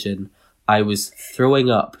Eurovision, I was throwing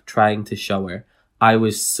up trying to shower. I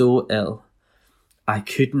was so ill. I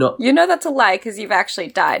could not... That's a lie because you've actually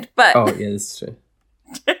died, but... Oh, yeah, that's true.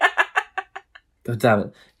 God damn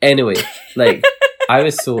it. Anyway, I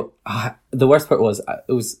was so... the worst part was,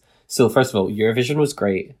 So, first of all, Eurovision was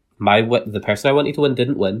great. The person I wanted to win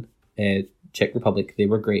didn't win. Czech Republic, they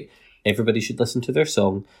were great. Everybody should listen to their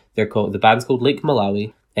song. The band's called Lake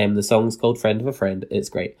Malawi. The song's called Friend of a Friend. It's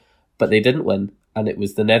great. But they didn't win, and it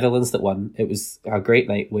was the Netherlands that won. It was a great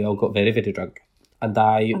night. We all got very, very drunk. And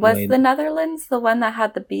Was the Netherlands the one that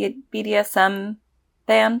had the BDSM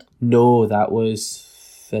band? No, that was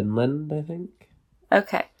Finland, I think.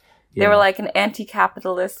 Okay. Yeah. They were like an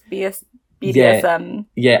anti-capitalist BDSM.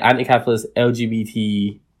 Yeah, anti-capitalist,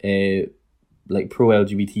 LGBT,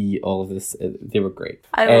 pro-LGBT, all of this. They were great.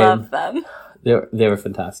 I love them. They were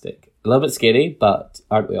fantastic. A little bit scary, but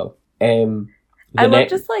aren't we all? I love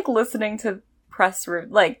just listening to press,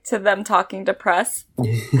 to them talking to press,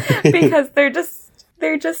 because they're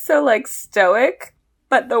just so stoic,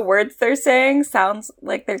 but the words they're saying sounds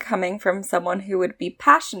like they're coming from someone who would be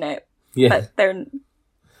passionate. Yeah. But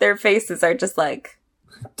their faces are just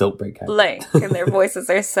don't break out. Blank, and their voices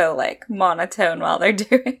are so monotone while they're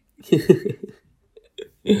doing.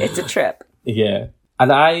 It's a trip. Yeah.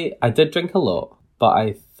 And I did drink a lot, but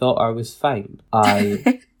I thought I was fine.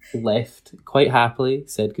 I left quite happily,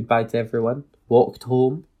 said goodbye to everyone, walked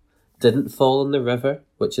home, didn't fall in the river,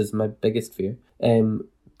 which is my biggest fear.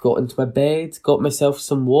 Got into my bed, got myself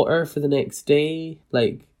some water for the next day,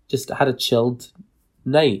 just had a chilled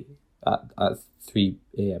night at 3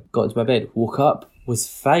 a.m. Got into my bed, woke up, was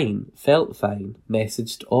fine, felt fine,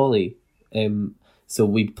 messaged Ollie. So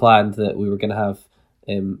we'd planned that we were going to have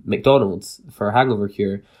McDonald's for a hangover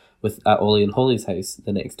cure at Ollie and Holly's house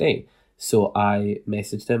the next day. So I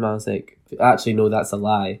messaged him. I was like, actually, no, that's a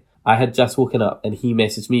lie. I had just woken up and he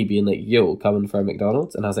messaged me being like, yo, coming for a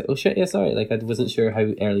McDonald's? And I was like, oh shit, yeah, sorry. I wasn't sure how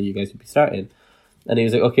early you guys would be starting. And he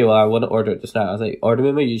was like, okay, well, I want to order it just now. I was like, order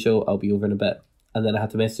me my usual, I'll be over in a bit. And then I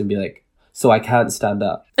had to message him and be like, so I can't stand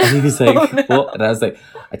up. And he was like, what? And I was like,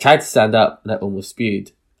 I tried to stand up and I almost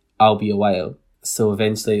spewed. I'll be a while. So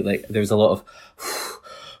eventually, there was a lot of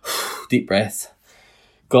deep breaths.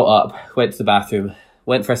 Got up, went to the bathroom,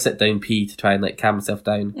 went for a sit-down pee to try and calm myself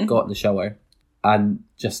down, got in the shower, and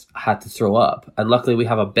just had to throw up. And luckily we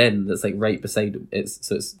have a bin that's right beside it.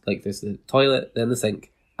 So it's there's the toilet, then the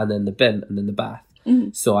sink, and then the bin, and then the bath.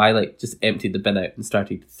 So I just emptied the bin out and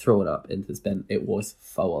started throwing up into this bin. It was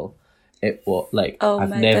foul. It was I've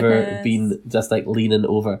never been just leaning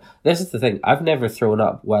over. This is the thing. I've never thrown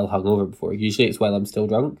up while hungover before. Usually it's while I'm still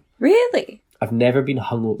drunk. Really? I've never been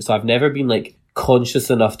hungover. So I've never been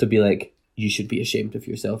conscious enough to be you should be ashamed of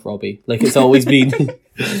yourself, Robbie. It's always been,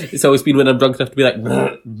 it's always been when I'm drunk enough to be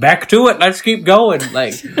back to it. Let's keep going.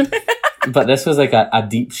 But this was a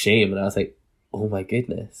deep shame. And I was like, oh my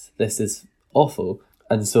goodness, this is awful.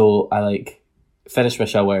 And so I finished my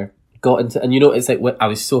shower, got into, and you know, it's like I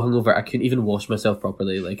was so hungover I couldn't even wash myself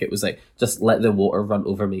properly. Like, it was like just let the water run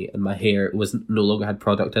over me, and my hair was no longer had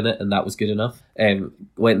product in it, and that was good enough.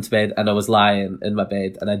 Went into bed, and I was lying in my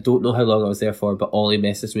bed, and I don't know how long I was there for, but Ollie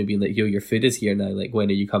messaged me being like, "Yo, your food is here now. Like, when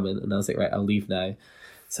are you coming?" And I was like, "Right, I'll leave now."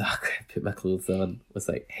 So I put my clothes on, was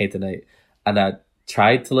like heading out, and I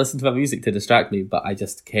tried to listen to my music to distract me, but I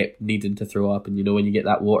just kept needing to throw up. And you know when you get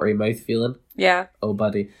that watery mouth feeling? Yeah. Oh,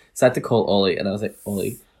 buddy. So I had to call Ollie, and I was like,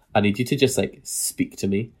 "Ollie, I need you to just like speak to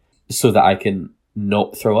me so that I can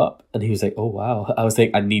not throw up." And he was like, "Oh, wow." I was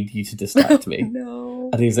like, "I need you to distract me." No.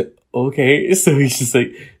 And he was like, "Okay." So he's just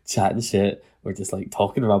like chatting shit. We're just like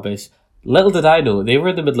talking rubbish. Little did I know, they were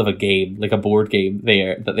in the middle of a game, like a board game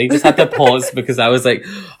there, that they just had to pause because I was like,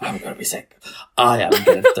 "I'm going to be sick. I am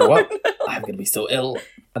going to throw up. I'm going to be so ill."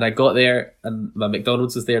 And I got there, and my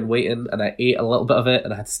McDonald's was there and waiting, and I ate a little bit of it,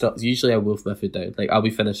 and I had to stop. Usually I wolf my food down. Like, I'll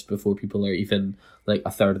be finished before people are even like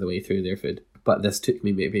a third of the way through their food. But this took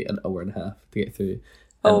me maybe an hour and a half to get through.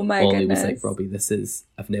 And Oh my Ollie goodness. was like, "Robbie,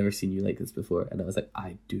 I've never seen you like this before." And I was like,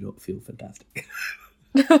 "I do not feel fantastic."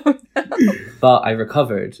 But I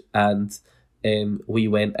recovered, and we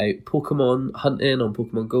went out Pokemon hunting on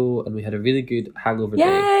Pokemon Go, and we had a really good hangover day.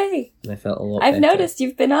 Yay! And I felt a lot I've better. noticed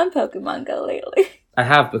you've been on Pokemon Go lately. I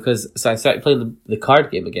have, because so I started playing the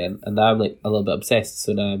card game again, and now I'm like a little bit obsessed.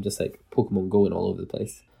 So now I'm just like Pokemon going all over the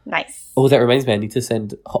place. Nice. Oh, that reminds me, I need to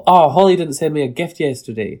send. Oh, Holly didn't send me a gift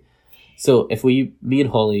yesterday. So if me and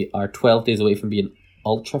Holly are 12 days away from being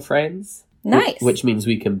ultra friends, Nice. which means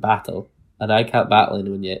we can battle, and I can't battle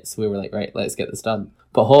anyone yet. So we were like, right, let's get this done.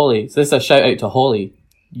 But Holly, so this is a shout out to Holly.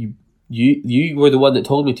 You were the one that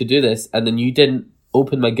told me to do this, and then you didn't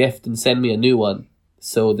open my gift and send me a new one.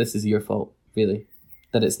 So this is your fault, really.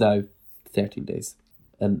 That it's now 13 days.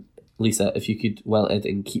 And Lisa, if you could, while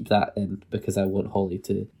editing, keep that in, because I want Holly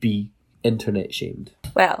to be internet shamed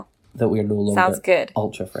Well, that we are no longer sounds good.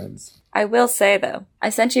 ultra friends. I will say, though, I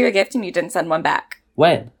sent you a gift and you didn't send one back.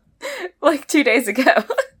 When? Like 2 days ago.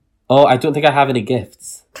 Oh, I don't think I have any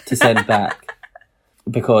gifts to send back.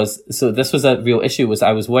 Because, so this was a real issue, was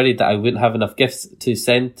I was worried that I wouldn't have enough gifts to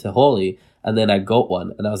send to Holly, and then I got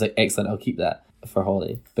one, and I was like, excellent, I'll keep that for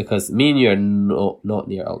Holly. Because me and you are not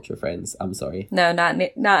near ultra friends, I'm sorry. No, not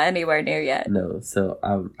anywhere near yet. No, so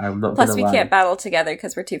I'm not Plus, gonna we lie. can't battle together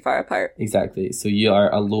because we're too far apart. Exactly, so you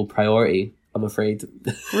are a low priority, I'm afraid.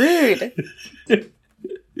 Rude.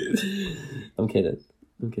 I'm kidding.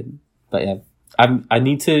 But yeah, I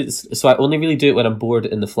need to, so I only really do it when I'm bored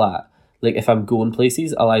in the flat. Like, if I'm going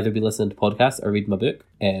places, I'll either be listening to podcasts or read my book.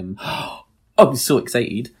 I'm so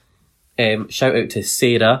excited. Shout out to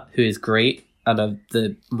Sarah, who is great and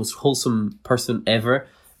the most wholesome person ever.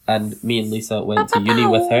 And me and Lisa went to uni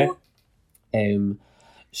with her.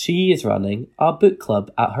 She is running a book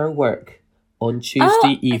club at her work on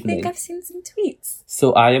Tuesday evening. I think I've seen some tweets.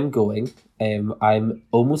 So I am going. I'm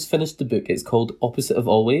almost finished the book. It's called Opposite of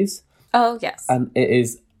Always. Oh, it's And it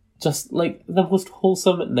is just like the most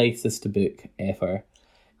wholesome, nicest book ever.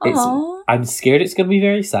 Aww. I'm scared it's going to be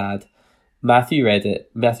very sad. Matthew read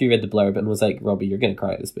it. Matthew read the blurb and was like, "Robbie, you're going to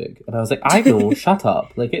cry at this book." And I was like, "I know, shut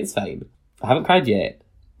up. Like, it's fine." I haven't cried yet,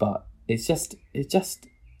 but it just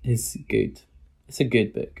is good. It's a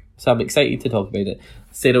good book. So I'm excited to talk about it.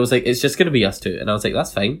 Sarah was like, "It's just going to be us two." And I was like,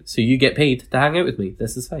 "That's fine. So you get paid to hang out with me.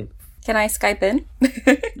 This is fine." Can I Skype in?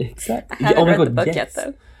 Exactly. I haven't read the book yet,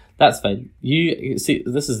 though. That's fine. You see,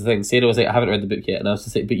 this is the thing. Sarah was like, "I haven't read the book yet," and I was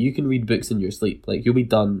just like, "But you can read books in your sleep. Like, you'll be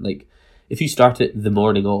done. Like, if you start it the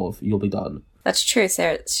morning of, you'll be done." That's true,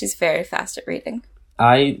 Sarah. She's very fast at reading.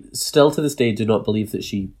 I still to this day do not believe that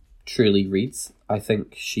she truly reads. I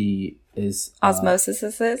think she is Osmosis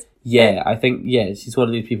is it? Yeah, I think she's one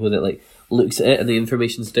of these people that like looks at it and the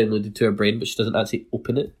information's downloaded to her brain, but she doesn't actually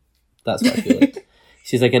open it. That's what I feel like.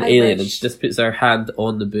 She's like an alien, and she just puts her hand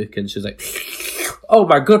on the book and she's like, "Oh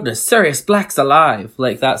my goodness, Sirius Black's alive!"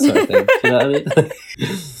 Like that sort of thing. Do you know what I mean?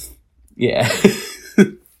 Yeah.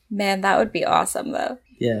 Man, that would be awesome, though.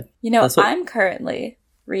 Yeah. You know, I'm currently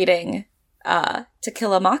reading To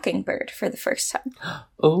Kill a Mockingbird for the first time.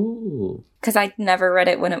 Oh. Because I never read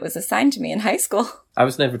it when it was assigned to me in high school. I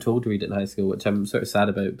was never told to read it in high school, which I'm sort of sad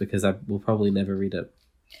about because I will probably never read it.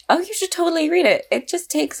 Oh, you should totally read it. It just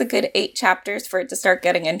takes a good 8 chapters for it to start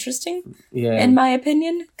getting interesting, Yeah. in my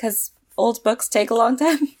opinion, because old books take a long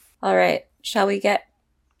time. All right, shall we get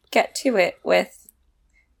to it with...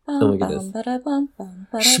 Oh my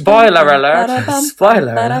goodness. Spoiler alert!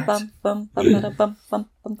 Spoiler alert!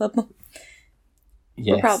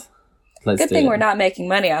 Yes. Let's Good do thing it. we're not making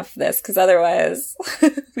money off of this, because otherwise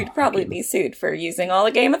we'd probably be sued for using all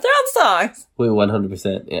the Game of Thrones songs. We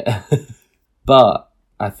 100%, yeah. But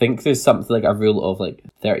I think there's something like a rule of like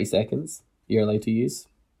 30 seconds you're allowed to use.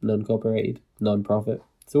 Non-copyrighted, non-profit.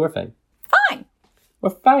 So we're fine. Fine.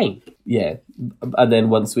 We're fine. Yeah. And then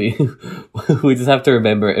once we we just have to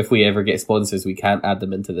remember if we ever get sponsors, we can't add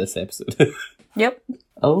them into this episode. Yep.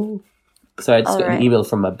 Oh. So I just got an email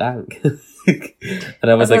from my bank.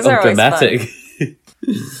 And I was Those like, are oh, always dramatic.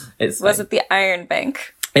 Was it the Iron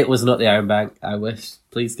Bank? It was not the Iron Bank. I wish.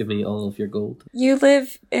 Please give me all of your gold. You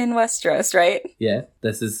live in Westeros, right? Yeah,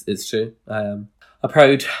 it's true. I am a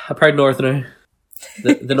proud northerner.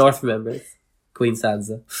 The North remembers. Queen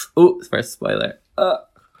Sansa. Oh, first spoiler. Oh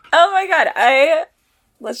my god,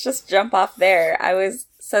 let's just jump off there. I was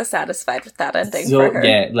so satisfied with that ending for her.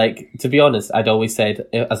 Yeah, like, to be honest, I'd always said,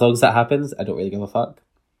 as long as that happens, I don't really give a fuck.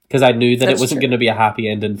 Because I knew that it wasn't going to be a happy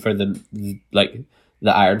ending for the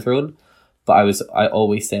Iron Throne. But I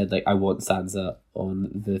always said, like, I want Sansa on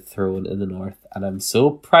the throne in the North. And I'm so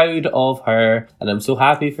proud of her. And I'm so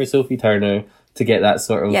happy for Sophie Turner to get that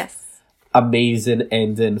sort of amazing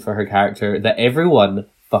ending for her character that everyone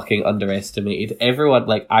fucking underestimated. Everyone,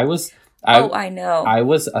 like, I know. I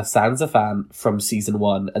was a Sansa fan from season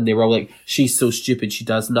 1, and they were all like, she's so stupid, she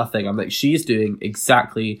does nothing. I'm like, she's doing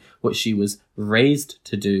exactly what she was raised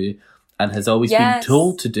to do and has always been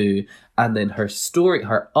told to do. And then her story,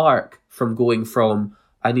 her arc from going from,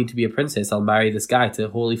 I need to be a princess, I'll marry this guy, to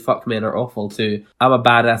holy fuck, men are awful, to I'm a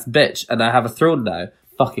badass bitch and I have a throne now.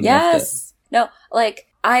 Fucking loved it. No, like,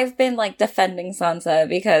 I've been, like, defending Sansa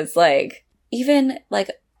because, like, even,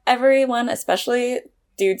 like, everyone, especially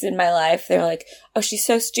dudes in my life, they're like, oh, she's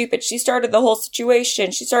so stupid. She started the whole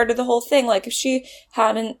situation. She started the whole thing. Like, if she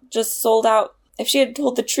hadn't just sold out, if she had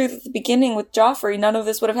told the truth at the beginning with Joffrey, none of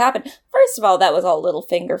this would have happened. First of all, that was all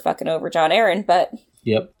Littlefinger fucking over Jon Arryn, but...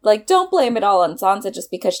 Yep. Like, don't blame it all on Sansa just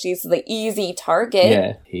because she's the easy target.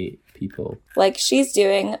 Yeah, hate people. Like, she's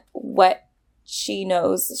doing what she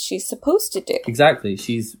knows she's supposed to do. Exactly.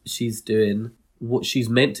 She's doing what she's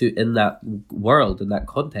meant to in that world, in that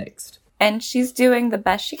context. And she's doing the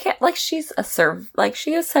best she can. Like, she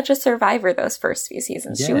is such a survivor those first few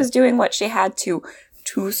seasons. Yeah. She was doing what she had to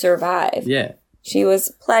survive. Yeah. She was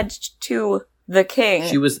pledged to the king.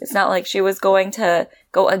 It's not like she was going to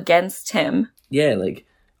go against him. Yeah, like,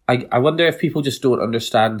 I wonder if people just don't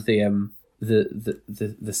understand the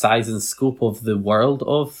size and scope of the world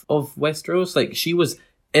of Westeros. Like, she was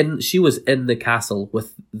in the castle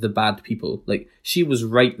with the bad people. Like, she was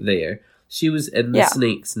right there. She was in the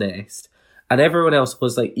snake's nest. And everyone else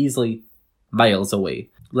was, like, easily miles away.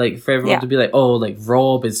 Like, for everyone to be like, oh, like,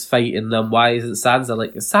 Robb is fighting them. Why isn't Sansa?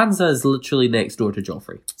 Like, Sansa is literally next door to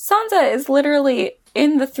Joffrey. Sansa is literally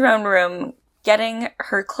in the throne room getting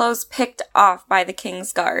her clothes picked off by the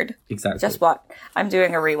King's Guard. Exactly. Just what? I'm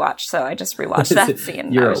doing a rewatch, so I just rewatched that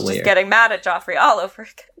scene. I was just getting mad at Joffrey all over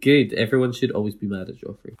again. Good. Everyone should always be mad at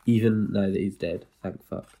Joffrey. Even now that he's dead. Thank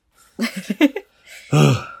fuck.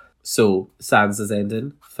 So, Sansa's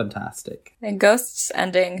ending, fantastic. And Ghost's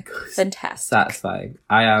ending, fantastic. Satisfying.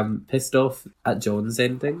 I am pissed off at Jon's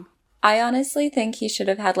ending. I honestly think he should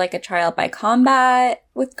have had, like, a trial by combat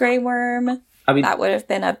with Grey Worm. I mean, that would have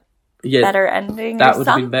been a better ending. That would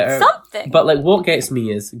have been better. Something. But, like, what gets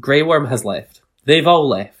me is Grey Worm has left. They've all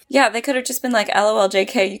left. Yeah, they could have just been like, LOL,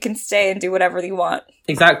 JK, you can stay and do whatever you want.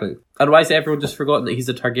 Exactly. And why has everyone just forgotten that he's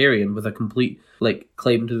a Targaryen with a complete, like,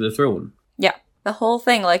 claim to the throne? Yeah. The whole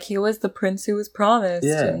thing, like, he was the prince who was promised.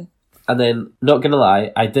 Yeah. And then, not gonna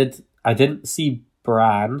lie, I didn't see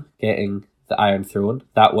Bran getting the Iron Throne.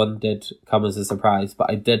 That one did come as a surprise, but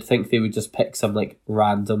I did think they would just pick some, like,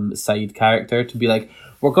 random side character to be like,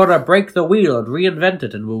 we're gonna break the wheel and reinvent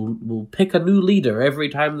it, and we'll pick a new leader every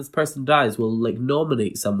time this person dies. We'll, like,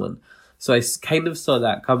 nominate someone. So I kind of saw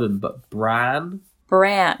that coming, but Bran?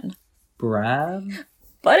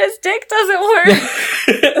 But his dick doesn't work.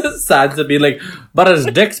 Sansa being like, but his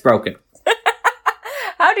dick's broken.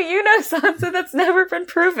 How do you know, Sansa? That's never been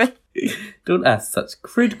proven. Don't ask such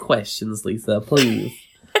crude questions, Lisa, please.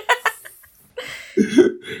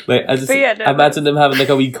 Like, I just imagine them having, like,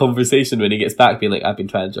 a wee conversation when he gets back, being like, I've been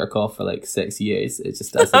trying to jerk off for, like, 6 years. It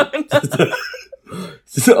just doesn't.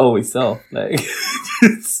 It's just always soft. Like,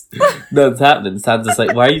 nothing's happening. Sansa's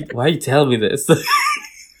like, why are you telling me this?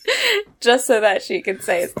 Just so that she could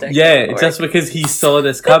say it's dick. Yeah, just because he saw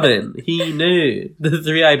this coming. He knew. The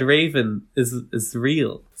three-eyed raven is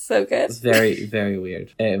real. So good. It's very, very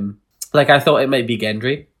weird. Like, I thought it might be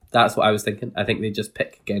Gendry. That's what I was thinking. I think they just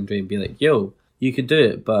pick Gendry and be like, yo, you could do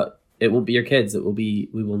it, but it won't be your kids. It will be,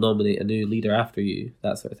 we will nominate a new leader after you,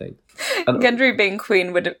 that sort of thing. And Gendry being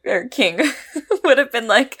king would have been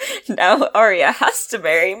like, now Arya has to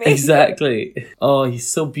marry me. exactly. Oh, he's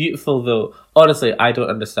so beautiful though. Honestly, I don't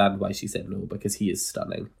understand why she said no, because he is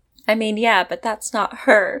stunning. I mean, yeah, but that's not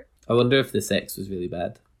her. I wonder if the sex was really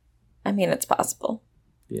bad. I mean, it's possible.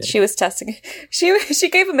 Yeah. She was testing. She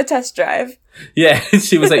gave him a test drive. Yeah,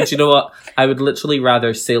 she was like, do you know what? I would literally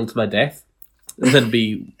rather sail to my death than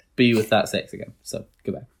be with that sex again. So,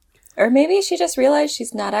 goodbye. Or maybe she just realized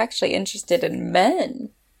she's not actually interested in men.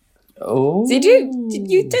 Oh. Did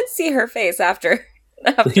you did see her face afterwards?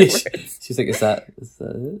 She's like, is that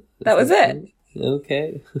it? That was it.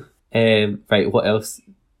 Okay. Right, what else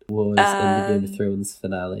was in the Game of Thrones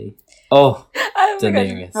finale? Oh, Oh my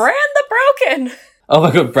Daenerys. god, Bran the Broken! Oh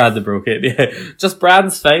my god, Bran the Broken. Yeah, just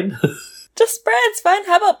Bran's fine. Just Bran's fine.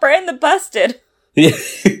 How about Bran the Busted? Yeah.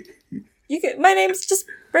 My name's just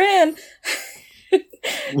Bran.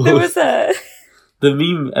 There was a... the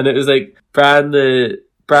meme, and it was like, Bran the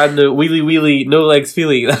wheelie wheelie, no legs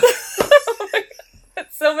feely.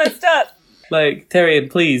 It's so messed up. Like, Tyrion,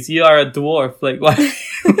 please, you are a dwarf. Like, why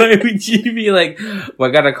would you be like,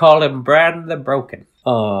 we're gonna call him Bran the Broken?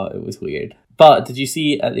 Oh, it was weird. But did you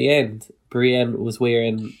see at the end, Brienne was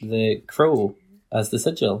wearing the crow as the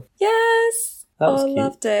sigil? Yes. That was cute.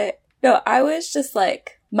 Loved it. No, I was just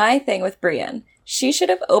like, my thing with Brienne, she should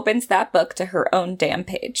have opened that book to her own damn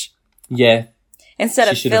page. Yeah. Instead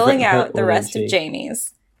She of should have filling written her out the own rest of entry.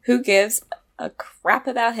 Jaime's. Who gives a crap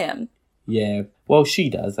about him? Yeah. Well, she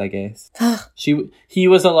does, I guess. He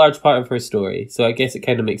was a large part of her story, so I guess it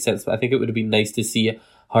kind of makes sense. But I think it would have been nice to see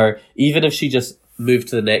her, even if she just moved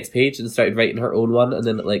to the next page and started writing her own one, and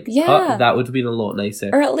then like, Yeah. that would have been a lot nicer.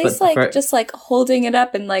 Or at least But just like holding it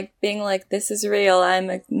up and like being like, this is real, I'm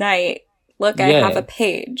a knight. Look, I Yeah. have a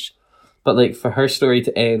page. But like for her story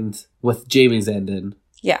to end with Jaime's ending,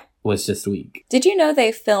 Yeah. was just weak. Did you know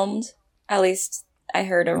they filmed, at least I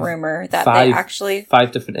heard a rumor, that they 5 actually...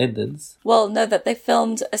 5 different endings. Well, no, that they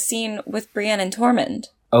filmed a scene with Brienne and Tormund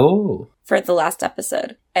Oh. for the last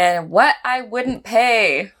episode. And what I wouldn't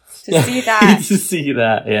pay to see that. To see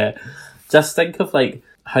that, yeah. Just think of like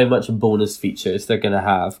how much bonus features they're gonna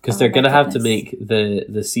have, because Oh they're my gonna have to goodness. make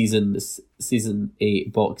the season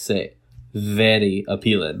 8 box set very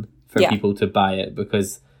appealing for Yeah. people to buy it,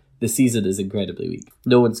 because the season is incredibly weak.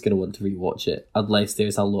 No one's gonna want to rewatch it unless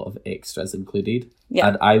there's a lot of extras included. Yeah.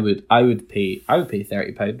 And I would pay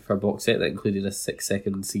 £30 for a box set that included a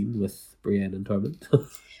 6-second scene with Brienne and Tormund.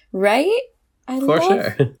 Right? For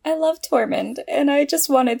sure. I love Tormund, and I just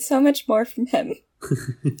wanted so much more from him.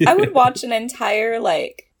 I would watch an entire,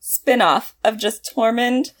 like, spin-off of just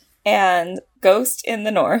Tormund and Ghost in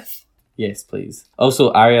the North. Yes, please.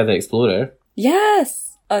 Also, Arya the Explorer.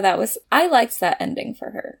 Yes! Oh, I liked that ending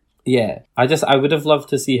for her. Yeah, I would have loved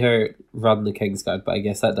to see her run the Kingsguard, but I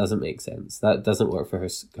guess that doesn't make sense. That doesn't work for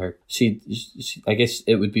her. She I guess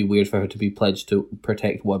it would be weird for her to be pledged to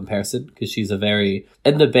protect one person, because she's a very,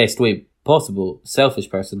 in the best way possible, selfish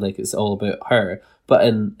person. Like, it's all about her, but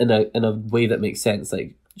in a way that makes sense.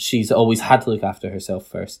 Like, she's always had to look after herself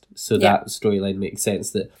first, so Yeah. that storyline makes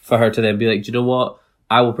sense. That for her to then be like, do you know what?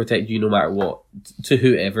 I will protect you no matter what. To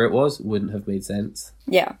whoever it was, wouldn't have made sense.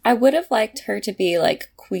 Yeah. I would have liked her to be,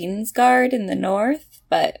 like, Queen's Guard in the North,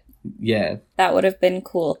 but Yeah. that would have been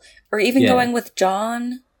cool. Or even Yeah. going with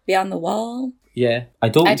Jon beyond the wall. Yeah, I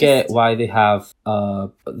don't I get just- why they have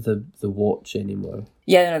the watch anymore.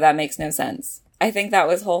 Yeah, no, that makes no sense. I think that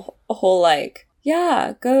was a whole like,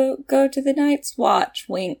 yeah, go to the Night's Watch,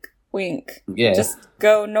 wink, wink. Yeah, Just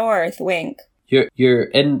go north, wink. you're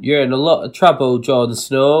in a lot of trouble, Jon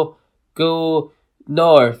Snow. Go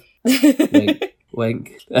north, wink,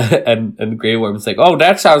 wink. And Grey Worm's like, oh,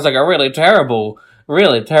 that sounds like a really terrible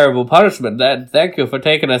punishment. Thank you for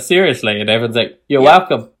taking us seriously. And everyone's like, you're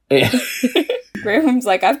welcome. Graham's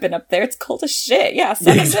like, I've been up there. It's cold as shit. Yeah,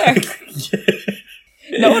 send us there.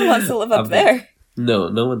 No one wants to live up there. No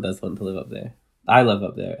one does want to live up there. I live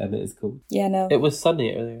up there, and it is cool. Yeah, no. It was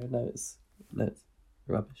sunny earlier, now it's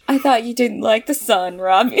rubbish. I thought you didn't like the sun,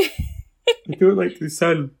 Robbie. I don't like the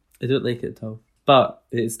sun. I don't like it at all. But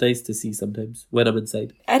it's nice to see sometimes when I'm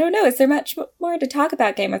inside. I don't know. Is there much more to talk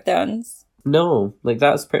about Game of Thrones? No, like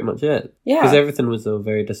that's pretty much it. Yeah. Because everything was so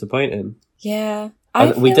very disappointing. Yeah.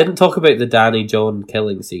 And we feel didn't talk about the Danny John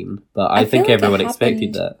killing scene, but I think feel like it everyone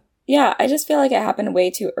expected happened- that. Yeah, I just feel like it happened way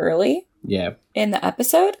too early Yeah, in the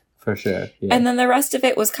episode. for sure. Yeah. And then the rest of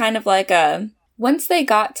it was kind of like once they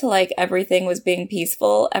got to like everything was being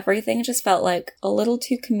peaceful, everything just felt like a little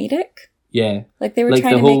too comedic. Yeah. Like they were Like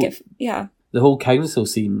trying the to make whole- it, yeah. The whole council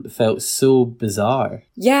scene felt so bizarre.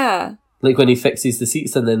 Yeah. Like when he fixes the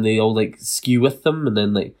seats and then they all like skew with them, and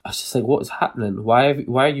then like I was just like, what's happening? Why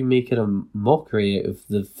are you making a mockery out of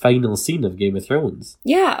the final scene of Game of Thrones?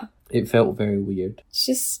 Yeah. It felt very weird. It's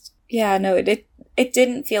just, yeah, no, it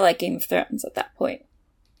didn't feel like Game of Thrones at that point.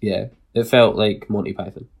 Yeah. It felt like Monty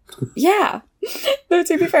Python. Yeah. Though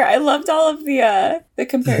to be fair, I loved all of the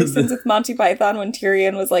comparisons with Monty Python when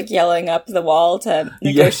Tyrion was like yelling up the wall to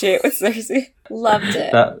negotiate with Cersei. Loved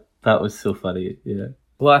it. That was so funny, yeah.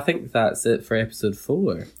 Well, I think that's it for episode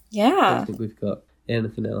 4. Yeah. I don't think we've got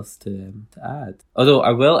anything else to add. Although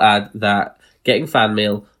I will add that getting fan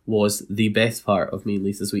mail was the best part of me and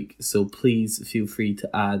Lisa's week. So please feel free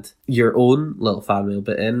to add your own little fan mail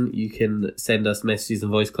bit in. You can send us messages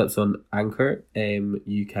and voice clips on Anchor.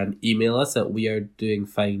 You can email us at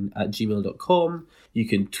wearedoingfine@gmail.com. You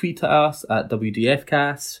can tweet at us at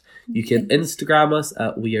WDFcast. You can Instagram us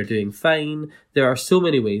at wearedoingfine. There are so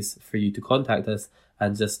many ways for you to contact us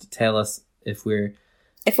and just tell us if we're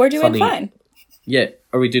doing funny. fine. Yeah,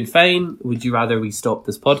 are we doing fine? Would you rather we stop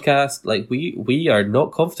this podcast? Like, we are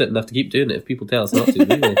not confident enough to keep doing it. If people tell us not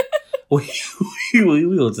to, we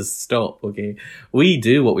will just stop, okay? We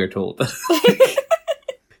do what we're told.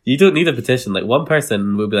 You don't need a petition. Like, one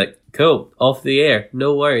person will be like, cool, off the air,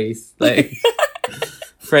 no worries. Like,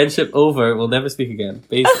 friendship over, we'll never speak again,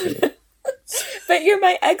 basically. But you're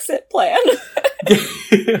my exit plan.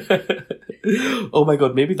 Oh my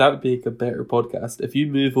god, maybe that would make a better podcast if you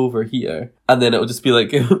move over here and then it'll just be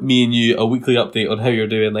like me and you, a weekly update on how you're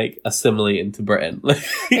doing, like assimilating to Britain. Oh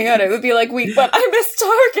my god, it would be like week 1, I missed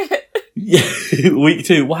Target. Yeah, week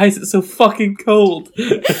 2, why is it so fucking cold?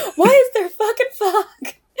 Why is there fucking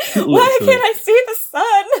fog? Why can't I see the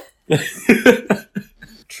sun?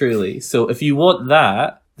 Truly. So if you want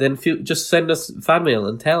that, then just send us fan mail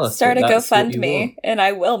and tell us. Start a GoFundMe and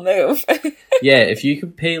I will move. Yeah, if you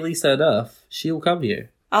can pay Lisa enough, she'll come here.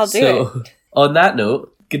 I'll do it. On that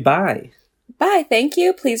note, goodbye. Bye, thank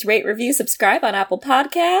you. Please rate, review, subscribe on Apple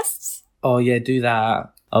Podcasts. Oh yeah, do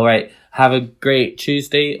that. All right, have a great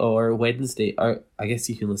Tuesday or Wednesday, or I guess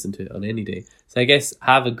you can listen to it on any day. So I guess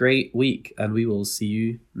have a great week and we will see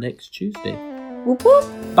you next Tuesday. Whoop whoop.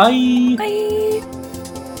 Bye. Bye.